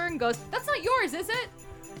of the river and goes, "That's not yours, is it?"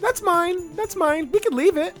 That's mine. We can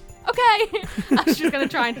leave it. Okay. She's gonna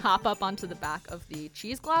try and hop up onto the back of the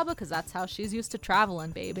cheese glaba because that's how she's used to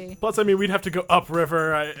traveling, baby. Plus, I mean, we'd have to go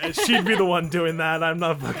upriver. She'd be the one doing that. I'm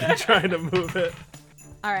not fucking trying to move it.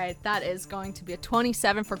 All right, that is going to be a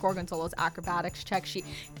 27 for Gorgonzola's acrobatics check. She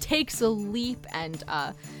takes a leap and,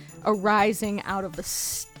 arising out of the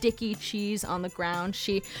sticky cheese on the ground,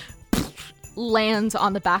 she lands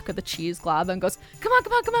on the back of the cheese glaba and goes, "Come on,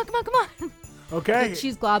 come on, come on, come on, come on." Okay. The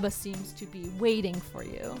cheese glaba seems to be waiting for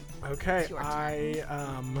you. Okay, It's your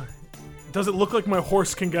turn. Does it look like my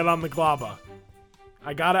horse can get on the glaba?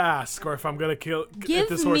 I gotta ask, or if I'm gonna if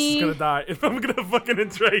this horse is gonna die, if I'm gonna fucking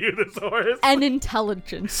Atreyu this horse. An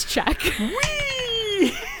intelligence check.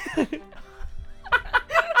 Whee!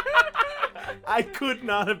 I could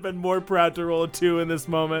not have been more proud to roll a 2 in this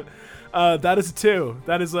moment. That is a 2.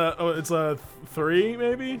 That is it's a 3,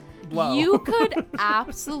 maybe? Low. You could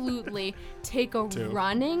absolutely take a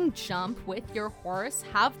running jump with your horse,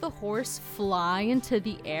 have the horse fly into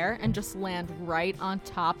the air, and just land right on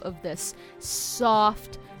top of this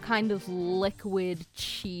soft, kind of liquid,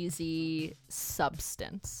 cheesy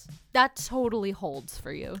substance. That totally holds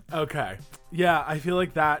for you. Okay. Yeah, I feel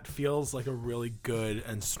like that feels like a really good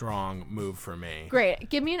and strong move for me. Great.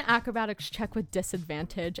 Give me an acrobatics check with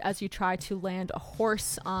disadvantage as you try to land a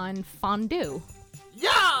horse on fondue.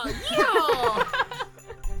 Yeah!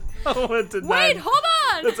 Oh, it's a 9. Wait, hold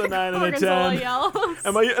on! That's a 9 and a 10. Gorgonzola yells.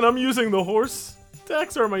 I'm using the horse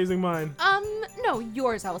dex, or am I using mine? No,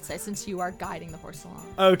 yours, I would say, since you are guiding the horse along.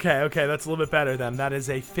 Okay, that's a little bit better then. That is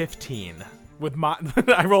a 15. With my,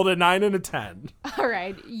 I rolled a 9 and a 10. All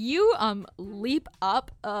right, you leap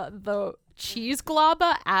up the cheese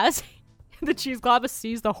globa as the cheese globa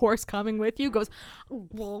sees the horse coming with you, goes,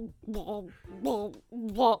 and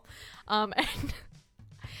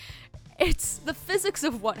it's the physics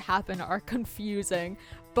of what happened are confusing,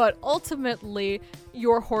 but ultimately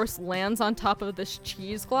your horse lands on top of this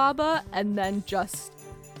cheese globa, and then just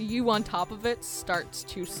you on top of it starts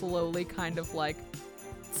to slowly kind of like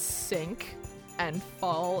sink and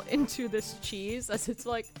fall into this cheese as it's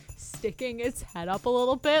like sticking its head up a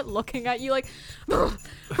little bit, looking at you like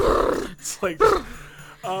It's like,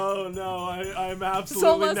 oh no, I'm absolutely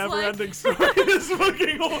Zola's never-ending story this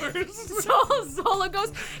fucking horse. So Zola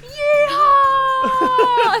goes,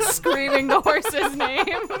 yeehaw! Screaming the horse's name.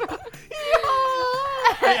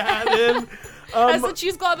 I add in. As the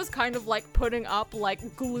cheese glob is kind of like putting up like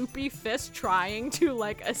gloopy fists trying to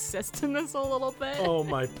like assist in this a little bit. Oh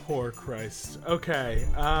my poor Christ. Okay.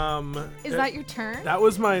 Is that your turn? That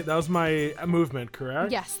was my movement,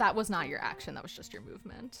 correct? Yes, that was not your action. That was just your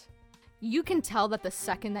movement. You can tell that the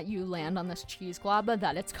second that you land on this cheese globa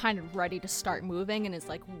that it's kind of ready to start moving and is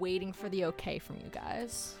like waiting for the okay from you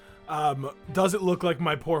guys. Does it look like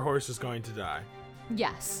my poor horse is going to die?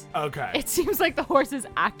 Yes. Okay. It seems like the horse is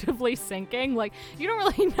actively sinking. Like, you don't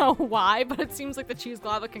really know why, but it seems like the cheese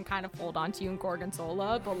globa can kind of hold on to you in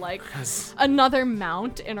Gorgonzola, but like another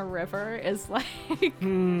mount in a river is like...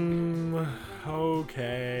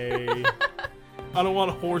 Okay. I don't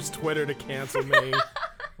want horse Twitter to cancel me.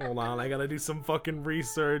 Hold on, I gotta do some fucking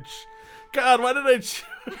research. God, why did I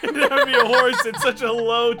have me a horse? It's such a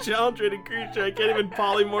low challenge rated creature. I can't even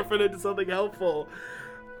polymorph it into something helpful.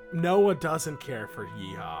 Noah doesn't care for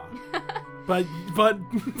Yeehaw. but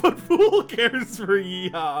Fool cares for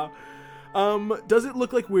Yeehaw. Does it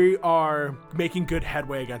look like we are making good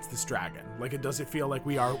headway against this dragon? Like, does it feel like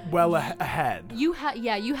we are well ahead? You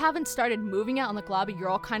haven't started moving out on the glob. You're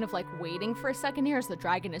all kind of like waiting for a second here as the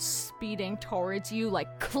dragon is speeding towards you,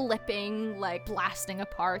 like clipping, like blasting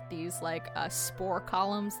apart these like spore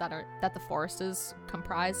columns that the forest is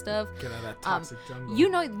comprised of. Get out of that toxic jungle. You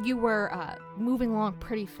know you were moving along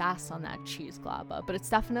pretty fast on that cheese globa, but it's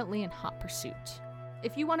definitely in hot pursuit.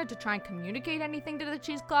 If you wanted to try and communicate anything to the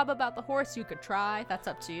cheese glob about the horse, you could try. That's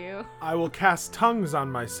up to you. I will cast tongues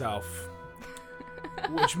on myself,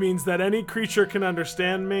 which means that any creature can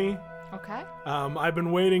understand me. Okay. I've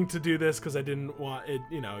been waiting to do this because I didn't want it,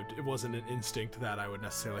 it wasn't an instinct that I would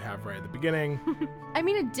necessarily have right at the beginning. I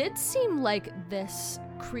mean, it did seem like this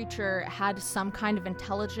creature had some kind of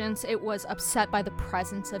intelligence. It was upset by the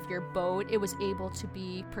presence of your boat. It was able to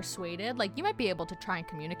be persuaded. Like, you might be able to try and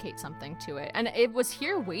communicate something to it. And it was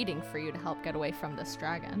here waiting for you to help get away from this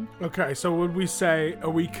dragon. Okay, so are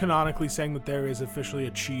we canonically saying that there is officially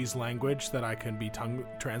a cheese language that I can be tongue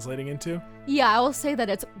translating into? Yeah, I will say that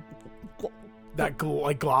it's... That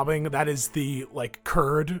globbing, that is the like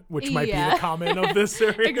curd, which might be the common of this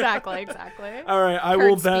area. Exactly. All right, I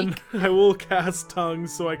will cast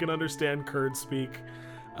tongues so I can understand curd speak,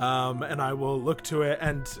 and I will look to it,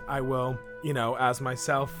 and I will, as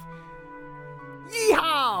myself.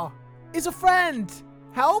 Yeehaw! Is a friend.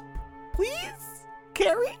 Help, please,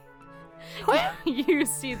 Carrie. You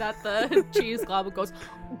see that the cheese glob goes,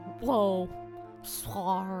 whoa,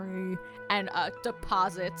 sorry, and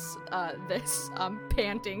deposits this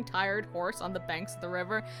panting, tired horse on the banks of the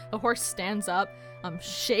river. The horse stands up,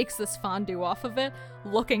 shakes this fondue off of it,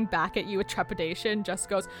 looking back at you with trepidation, just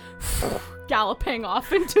goes galloping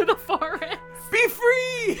off into the forest. Be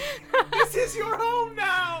free! This is your home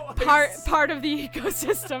now! Part of the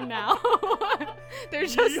ecosystem now.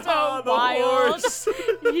 There's just Yeehaw, a the wild horse.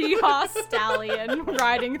 yeehaw stallion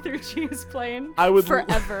riding through Cheese Plain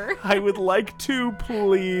forever. I would like to,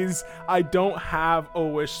 please. I don't have a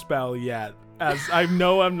wish spell yet. As I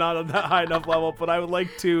know I'm not on that high enough level, but I would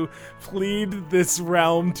like to plead this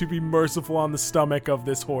realm to be merciful on the stomach of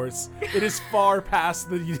this horse. It is far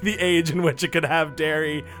past the age in which it could have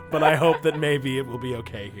dairy, but I hope that maybe it will be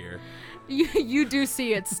okay here. You do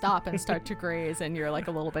see it stop and start to graze, and you're like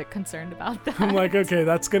a little bit concerned about that. I'm like, okay,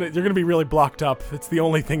 you're gonna be really blocked up. It's the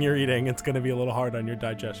only thing you're eating. It's gonna be a little hard on your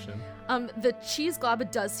digestion. The cheese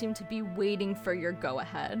globba does seem to be waiting for your go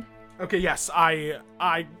ahead. Okay, yes, I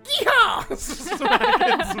yeehaw! Smack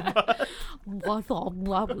its butt.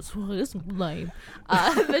 What was his name?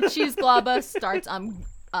 The cheese globba starts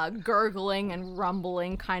gurgling and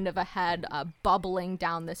rumbling kind of ahead, bubbling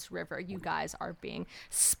down this river. You guys are being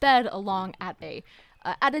sped along at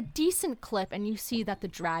a decent clip, and you see that the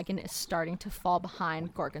dragon is starting to fall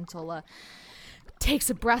behind. Gorgonzola takes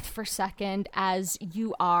a breath for a second as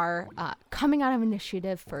you are coming out of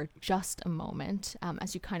initiative for just a moment,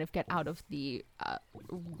 as you kind of get out of the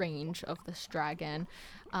range of this dragon.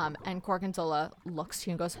 And Gorgonzola looks to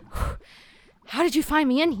you and goes, "How did you find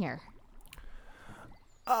me in here?"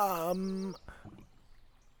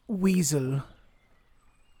 Weasel.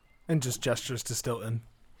 And just gestures to Stilton.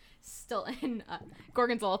 Stilton,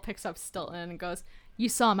 Gorgonzola picks up Stilton and goes, "You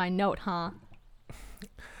saw my note, huh?"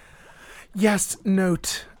 Yes,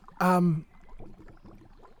 note. Why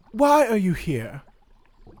are you here?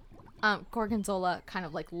 Gorgonzola kind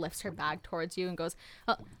of like lifts her bag towards you and goes,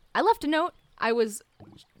 "I left a note. I was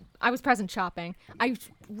present shopping. I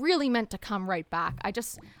really meant to come right back. I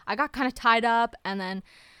got kind of tied up, and then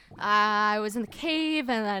I was in the cave,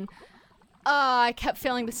 and then I kept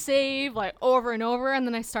failing to save like over and over, and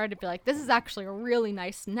then I started to be like, this is actually a really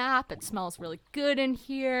nice nap. It smells really good in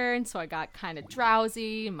here, and so I got kind of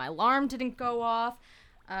drowsy, and my alarm didn't go off."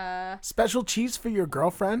 Special cheese for your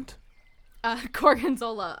girlfriend?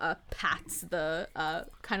 Gorgonzola pats the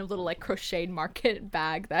kind of little like crocheted market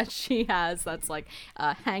bag that she has that's like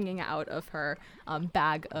hanging out of her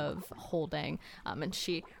bag of holding, and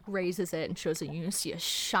she raises it and shows it. You see a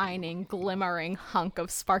shining, glimmering hunk of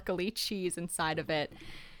sparkly cheese inside of it.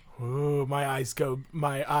 Ooh, my eyes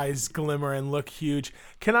glimmer and look huge.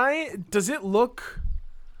 Does it look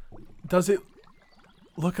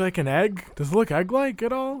like an egg? Does it look egg-like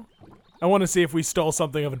at all? I want to see if we stole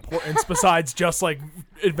something of importance besides just like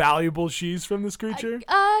valuable cheese from this creature.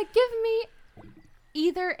 Give me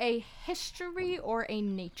either a history or a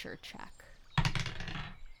nature check.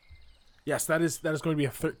 Yes, that is going to be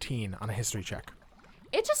a 13 on a history check.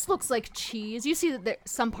 It just looks like cheese. You see that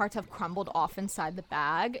some parts have crumbled off inside the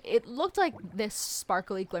bag. It looked like this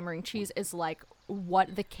sparkly, glimmering cheese is like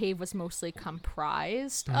what the cave was mostly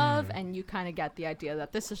comprised of, and you kind of get the idea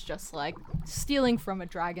that this is just like stealing from a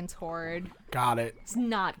dragon's hoard. Got it. It's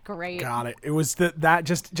not great. Got it. It was that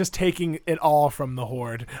just taking it all from the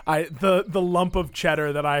hoard. The lump of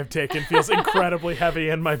cheddar that I've taken feels incredibly heavy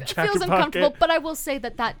in my jacket feels uncomfortable, pocket. but I will say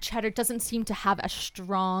that cheddar doesn't seem to have as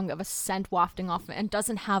strong of a scent wafting off it, and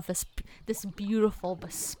doesn't have this beautiful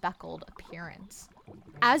bespeckled appearance.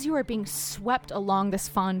 As you are being swept along this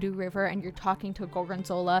fondue river and you're talking to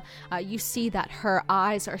Gorgonzola, you see that her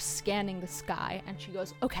eyes are scanning the sky, and she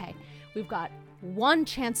goes, "Okay, we've got one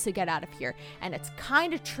chance to get out of here, and it's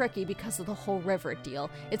kind of tricky because of the whole river deal.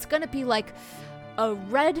 It's gonna be like a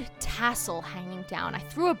red tassel hanging down. I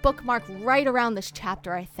threw a bookmark right around this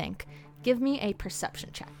chapter, I think. Give me a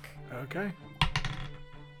perception check." Okay.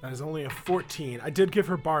 That is only a 14. I did give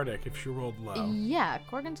her Bardic if she rolled low. Yeah,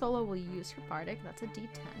 Gorgonzola will use her Bardic. That's a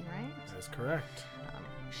D10, right? That is correct.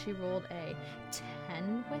 She rolled a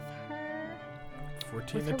 10 with her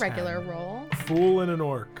 14 with to her 10. regular roll. Fool and an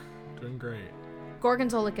orc. Doing great.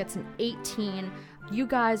 Gorgonzola gets an 18. You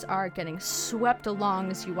guys are getting swept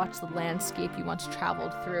along as you watch the landscape you once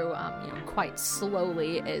traveled through, quite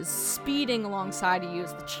slowly, is speeding alongside of you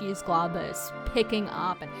as the cheese globba is picking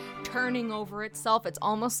up and turning over itself. It's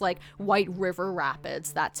almost like White River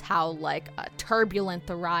Rapids. That's how, turbulent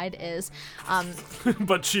the ride is.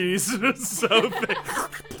 But cheese is so thick.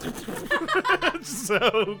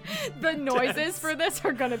 So the noises dense. for this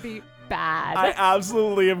are gonna be bad. I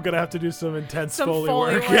absolutely am going to have to do some intense Some Foley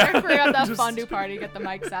work. work. We're at that Just- fondue party, get the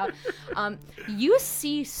mics out. You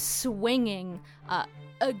see swinging a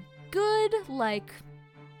good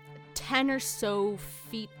 10 or so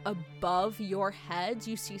feet above your heads,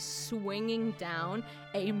 you see swinging down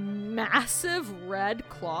a massive red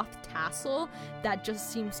cloth tassel that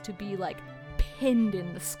just seems to be pinned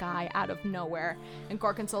in the sky out of nowhere. And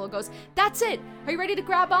Gorgonzola goes, "That's it! Are you ready to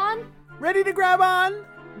grab on?" Ready to grab on?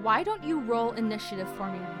 Why don't you roll initiative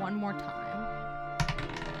for me one more time?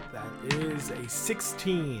 That is a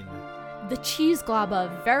 16. The cheese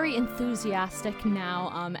globba, very enthusiastic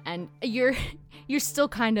now, and you're still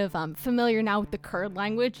kind of familiar now with the curd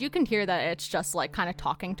language. You can hear that it's just like kind of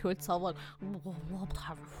talking to itself, like, we'll love to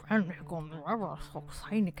have a friend on the river, so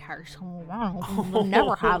exciting to carry someone around. We'll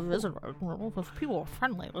never have visitors. Those people are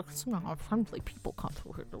friendly. Let's somehow friendly people come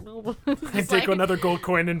through here. I take another gold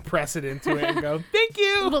coin and press it into it and go, thank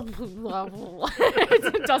you!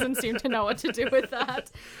 It doesn't seem to know what to do with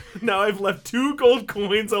that. Now I've left 2 gold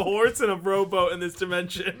coins, a horse, and a rowboat in this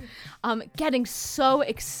dimension. Getting so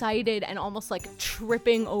excited and almost like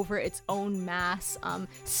tripping over its own mass,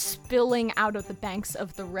 spilling out of the banks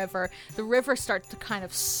of the river. The river starts to kind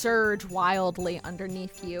of surge wildly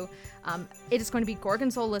underneath you. It is going to be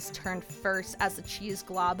Gorgonzola's turn first as the cheese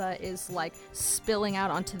globba is like spilling out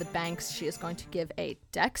onto the banks. She is going to give a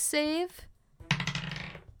dex save.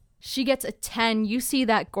 She gets a 10. You see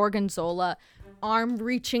that Gorgonzola arm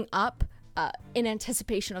reaching up in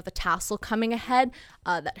anticipation of the tassel coming ahead,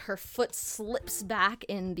 that her foot slips back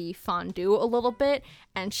in the fondue a little bit,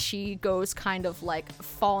 and she goes kind of like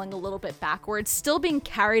falling a little bit backwards, still being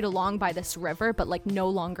carried along by this river, but like no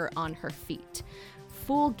longer on her feet.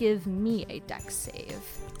 Fool, give me a dex save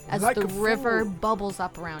as Like the a fool. river bubbles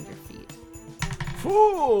up around your feet.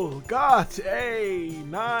 Fool got a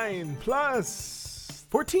 9 plus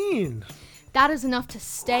 14. That is enough to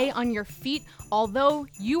stay on your feet, although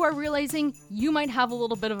you are realizing you might have a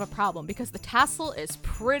little bit of a problem because the tassel is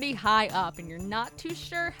pretty high up and you're not too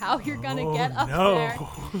sure how you're gonna get up there.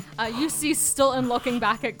 You see Stilton looking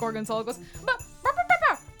back at Gorgonzola, goes,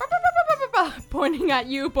 pointing at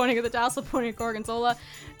you, pointing at the tassel, pointing at Gorgonzola.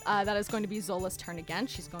 That is going to be Zola's turn again.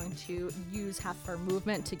 She's going to use half her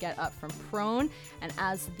movement to get up from prone, and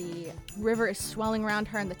as the river is swelling around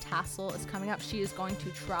her and the tassel is coming up, she is going to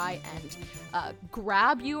try and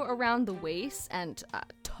grab you around the waist and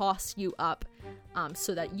toss you up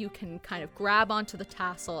so that you can kind of grab onto the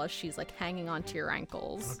tassel as she's like hanging onto your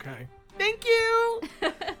ankles. Okay. Thank you.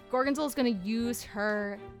 Gorgonzola is going to use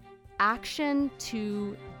her action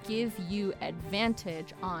to give you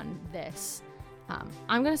advantage on this.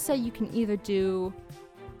 I'm going to say you can either do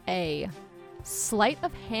a sleight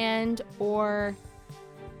of hand or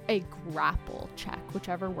a grapple check,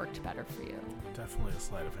 whichever worked better for you. Definitely a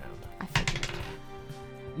sleight of hand. I figured.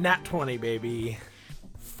 Nat 20, baby.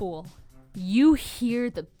 Fool. You hear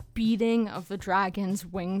the beating of the dragon's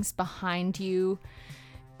wings behind you.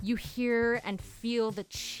 You hear and feel the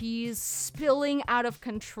cheese spilling out of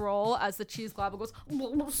control as the cheese globba goes,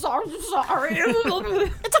 sorry.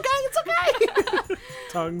 It's okay.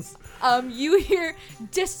 Tongues. You hear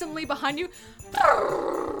distantly behind you,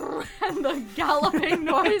 and the galloping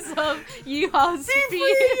noise of Yeehaw's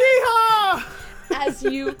feet as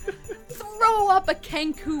you throw up a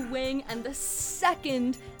Kenku wing, and the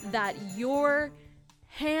second that your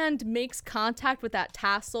hand makes contact with that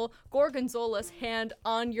tassel, Gorgonzola's hand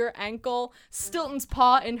on your ankle, Stilton's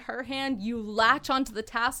paw in her hand, you latch onto the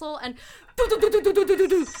tassel and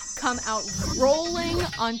come out rolling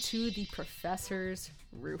onto the professor's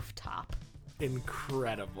rooftop.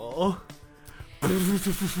 Incredible.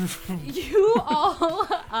 You all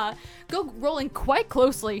go rolling quite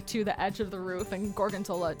closely to the edge of the roof, and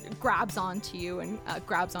Gorgonzola grabs onto you and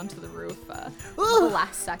grabs onto the roof the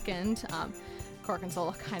last second.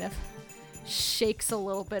 Gorgonzola kind of shakes a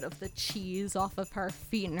little bit of the cheese off of her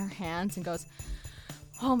feet and her hands and goes,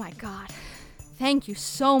 "Oh my god, thank you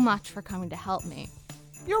so much for coming to help me."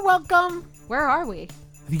 You're welcome. Where are we?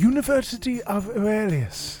 The University of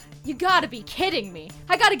Aurelius. You gotta be kidding me.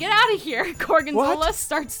 I gotta get out of here. Gorgonzola What?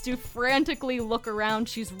 starts to frantically look around.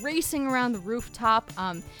 She's racing around the rooftop.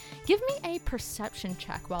 Give me a perception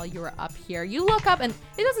check while you are up here. You look up and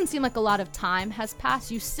it doesn't seem like a lot of time has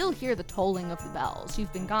passed. You still hear the tolling of the bells.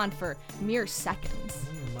 You've been gone for mere seconds.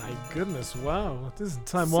 My goodness, wow. This is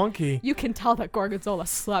time wonky. You can tell that Gorgonzola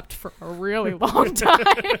slept for a really long time.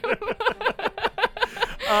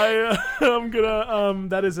 I'm gonna,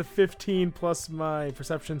 that is a 15 plus my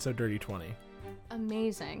perception, so dirty 20.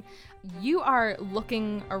 Amazing. You are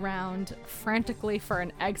looking around frantically for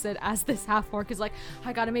an exit as this half-orc is like,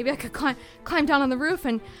 maybe I could climb down on the roof,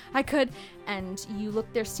 and I could. And you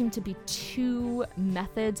look, there seem to be two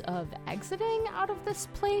methods of exiting out of this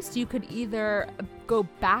place. You could either go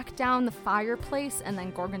back down the fireplace, and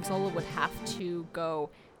then Gorgonzola would have to go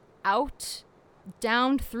out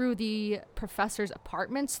down through the professor's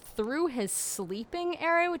apartments, through his sleeping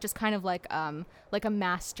area, which is kind of like a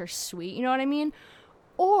master suite, you know what I mean?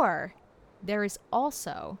 Or there is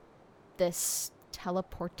also this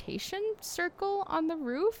teleportation circle on the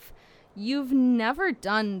roof. You've never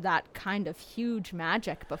done that kind of huge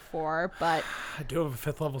magic before, but I do have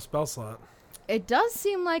a 5th level spell slot. it does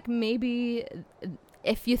seem like maybe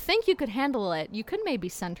if you think you could handle it, you could maybe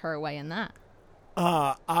send her away in that.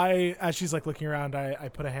 As she's like looking around, I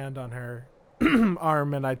put a hand on her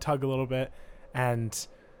arm and I tug a little bit and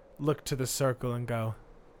look to the circle and go,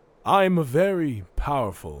 I'm a very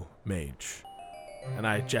powerful mage. And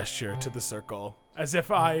I gesture to the circle as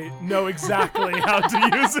if I know exactly how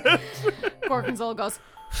to use it. Gorgonzola goes,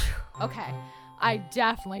 okay, I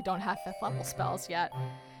definitely don't have 5th level spells yet.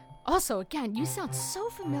 Also, again, you sound so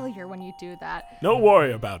familiar when you do that. Don't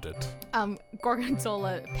worry about it.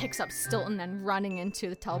 Gorgonzola picks up Stilton and running into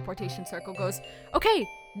the teleportation circle goes, okay,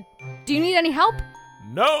 do you need any help?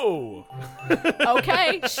 No!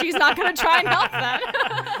 Okay, she's not gonna try and help then.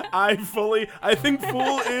 I think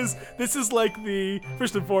Fool this is like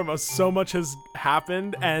first and foremost, so much has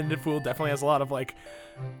happened, and Fool definitely has a lot of like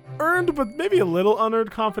earned, but maybe a little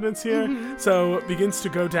unearned confidence here. Mm-hmm. So begins to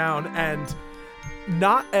go down and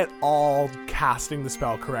not at all casting the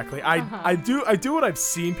spell correctly. I do what I've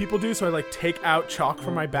seen people do, so I like take out chalk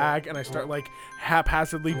from my bag and I start like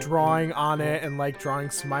haphazardly drawing on it and like drawing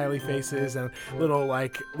smiley faces and little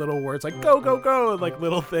words like go go go and like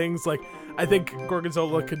little things. Like I think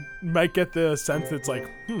Gorgonzola might get the sense that's like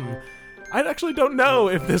I actually don't know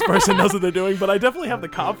if this person knows what they're doing, but I definitely have the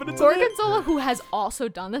confidence in it. Gorgonzola, who has also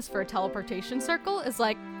done this for a teleportation circle, is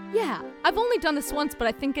like, yeah, I've only done this once, but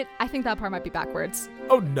I think that part might be backwards.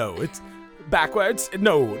 Oh no, it's backwards.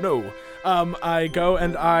 No. I go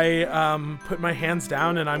and I put my hands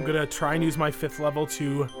down and I'm gonna try and use my 5th level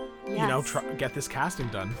to, get this casting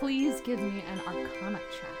done. Please give me an Arcana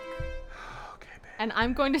check. And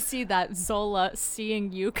I'm going to see that Zola,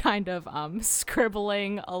 seeing you kind of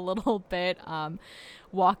scribbling a little bit,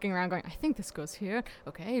 walking around going, I think this goes here.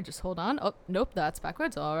 Okay, just hold on. Oh, nope, that's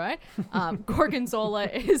backwards. All right. Gorgonzola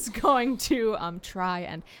is going to try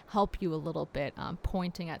and help you a little bit,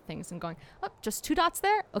 pointing at things and going, oh, just 2 dots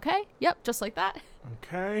there. Okay, yep, just like that.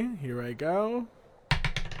 Okay, here I go.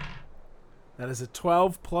 That is a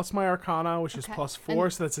 12 plus my Arcana, which is plus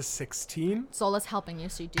 4, so that's a 16. Zola's helping you,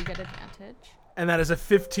 so you do get advantage. And that is a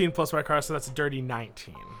 15 plus my Arcana, so that's a dirty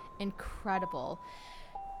 19. Incredible.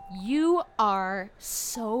 You are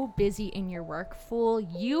so busy in your work, Fool.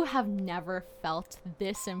 You have never felt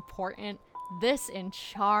this important, this in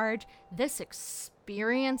charge, this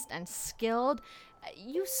experienced and skilled.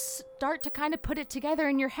 You start to kind of put it together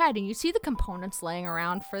in your head, and you see the components laying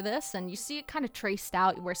around for this, and you see it kind of traced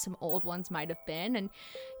out where some old ones might have been, and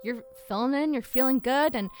you're filling in, you're feeling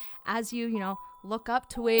good, and as you look up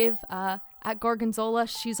to wave at Gorgonzola,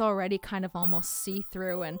 she's already kind of almost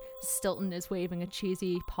see-through, and Stilton is waving a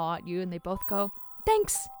cheesy paw at you, and they both go,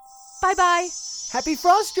 thanks, bye-bye. Happy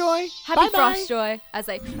Frostjoy. Happy Frostjoy, as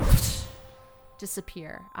they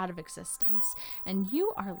disappear out of existence. And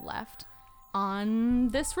you are left on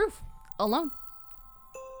this roof, alone.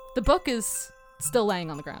 The book is still laying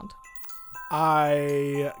on the ground.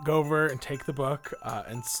 I go over and take the book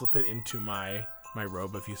and slip it into my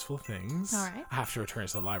robe of useful things. All right. I have to return it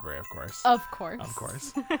to the library, of course. Of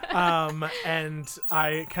course. And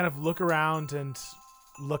I kind of look around and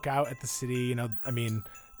look out at the city.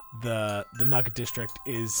 The Nugget District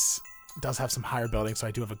does have some higher buildings, so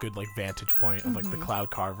I do have a good vantage point of the Cloud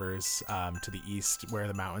Carvers to the east where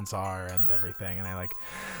the mountains are and everything. And I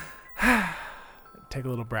take a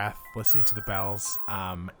little breath, listening to the bells,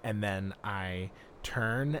 and then I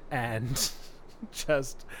turn and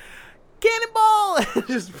just cannonball!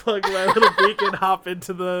 Just plug my little beak and hop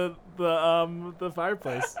into the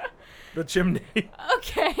fireplace, the chimney.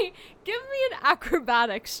 Okay, give me an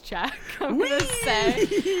acrobatics check. I'm gonna say,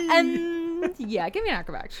 and yeah, give me an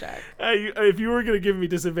acrobatics check. If you were gonna give me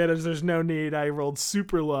disadvantage, there's no need. I rolled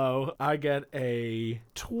super low. I get a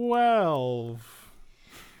 12.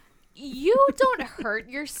 You don't hurt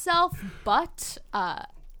yourself, but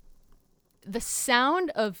the sound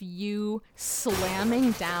of you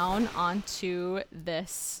slamming down onto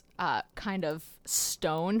this kind of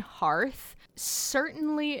stone hearth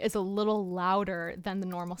certainly is a little louder than the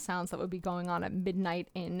normal sounds that would be going on at midnight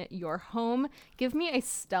in your home. Give me a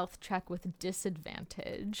stealth check with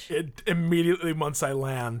disadvantage. It immediately, once I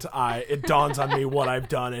land, it dawns on me what I've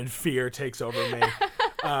done, and fear takes over me.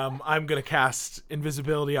 I'm gonna cast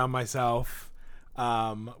invisibility on myself.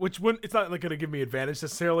 Which it's not going to give me advantage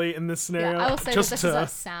necessarily in this scenario. Yeah, I will say this is a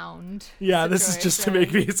sound. Yeah, situation. This is just to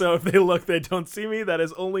make me so if they look, they don't see me. That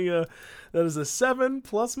is a 7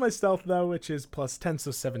 plus my stealth though, which is plus 10,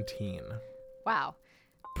 so 17. Wow,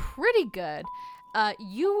 pretty good.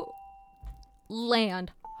 You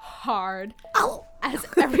land hard. Ow! as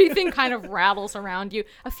everything kind of rattles around you.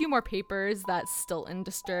 A few more papers that's still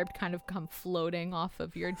undisturbed kind of come floating off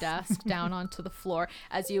of your desk down onto the floor.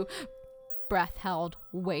 As you, breath held,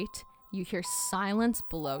 wait, you hear silence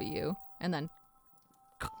below you, and then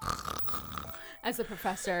as the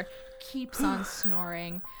professor keeps on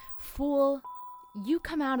snoring. Fool, you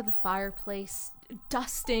come out of the fireplace,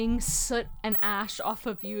 dusting soot and ash off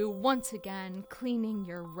of you once again, cleaning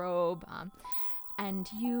your robe, and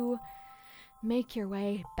you make your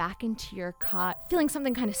way back into your cot, feeling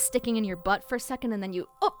something kind of sticking in your butt for a second, and then you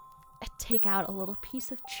take out a little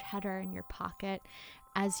piece of cheddar in your pocket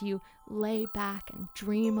as you lay back and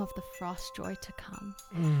dream of the Frostjoy to come.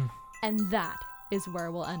 And that is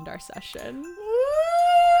where we'll end our session.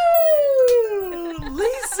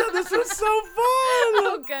 Lisa, this was so fun!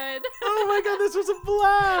 Oh, good. Oh my god, this was a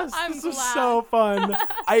blast! I'm This was glad. so fun.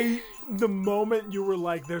 The moment you were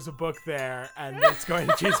like, there's a book there and it's going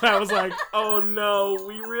to Cheese Plate, I was like, oh no,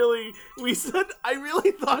 I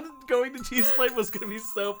really thought going to Cheese Plate was going to be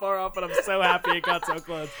so far off, and I'm so happy it got so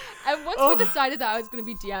close. And once we decided that I was going to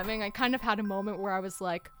be DMing, I kind of had a moment where I was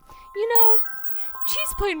like, you know,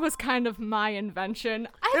 Cheese Plane was kind of my invention.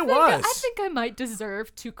 I think I might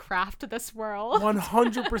deserve to craft this world.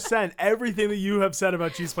 100%. Everything that you have said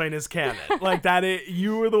about Cheese Plane is canon. Like that,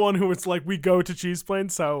 you were the one who was like, we go to Cheese Plane,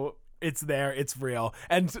 so it's there, it's real.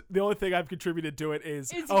 And the only thing I've contributed to it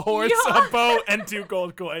is a horse, a boat, and 2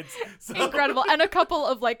 gold coins. So. Incredible. And a couple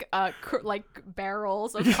of like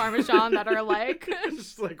barrels of Parmesan that are like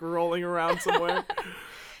just like rolling around somewhere.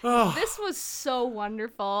 This was so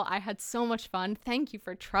wonderful. I had so much fun. Thank you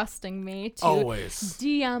for trusting me to Always.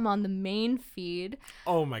 DM on the main feed.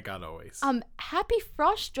 Oh my god, always. Happy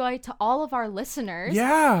Frostjoy to all of our listeners.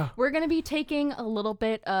 Yeah. We're going to be taking a little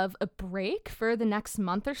bit of a break for the next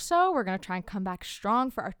month or so. We're going to try and come back strong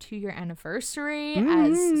for our 2-year anniversary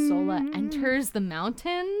as Sola enters the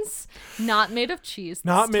mountains. Not made of cheese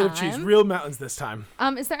Not this made of cheese. time. Real mountains this time.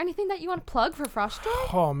 Is there anything that you want to plug for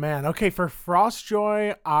Frostjoy? Oh man. Okay, for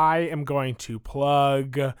Frostjoy, I am going to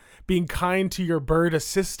plug being kind to your bird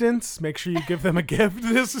assistants. Make sure you give them a gift.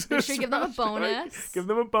 Make sure you give them a bonus. Give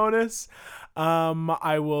them a bonus.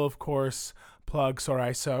 I will, of course, plug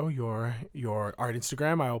Soraiso, your art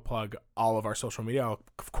Instagram. I will plug all of our social media. I'll,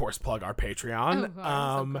 of course, plug our Patreon. Of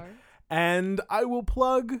course. And I will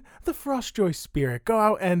plug the Frostjoy spirit. Go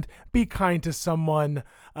out and be kind to someone.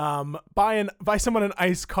 Buy someone an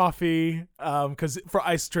iced coffee, because for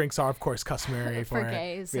iced drinks are of course customary for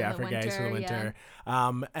gays in the gays for the winter,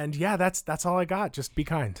 winter. And yeah, that's all I got. Just be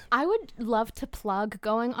kind. I would love to plug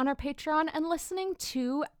going on our Patreon and listening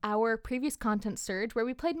to our previous content surge where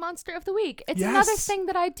we played Monster of the Week. It's another thing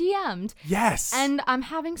that I DM'd. Yes. And I'm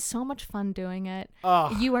having so much fun doing it.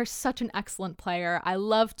 You are such an excellent player. I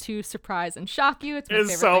love to surprise and shock you. It's my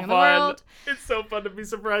favorite thing in the world. It's so fun to be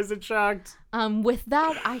surprised and shocked. With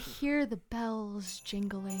that, I hear the bells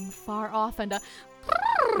jingling far off and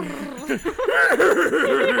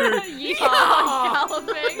yeehaw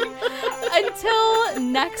galloping. Until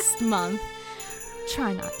next month,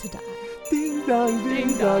 try not to die. Ding dong,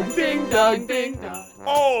 ding dong, ding dong, ding dong.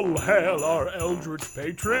 All hail our Eldritch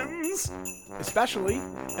patrons! Especially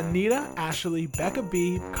Anita, Ashley, Becca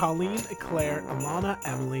B, Colleen, Eclair, Alana,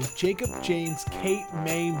 Emily, Jacob, James, Kate,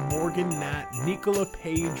 May, Morgan, Nat, Nicola,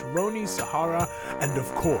 Page, Roni, Sahara, and of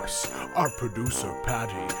course, our producer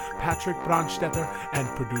Patty, Patrick Brandstetter, and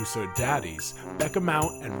producer Daddies, Becca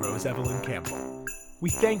Mount and Rose Evelyn Campbell. We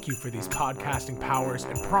thank you for these podcasting powers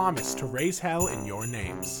and promise to raise hell in your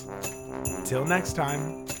names. Till next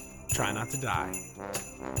time, try not to die.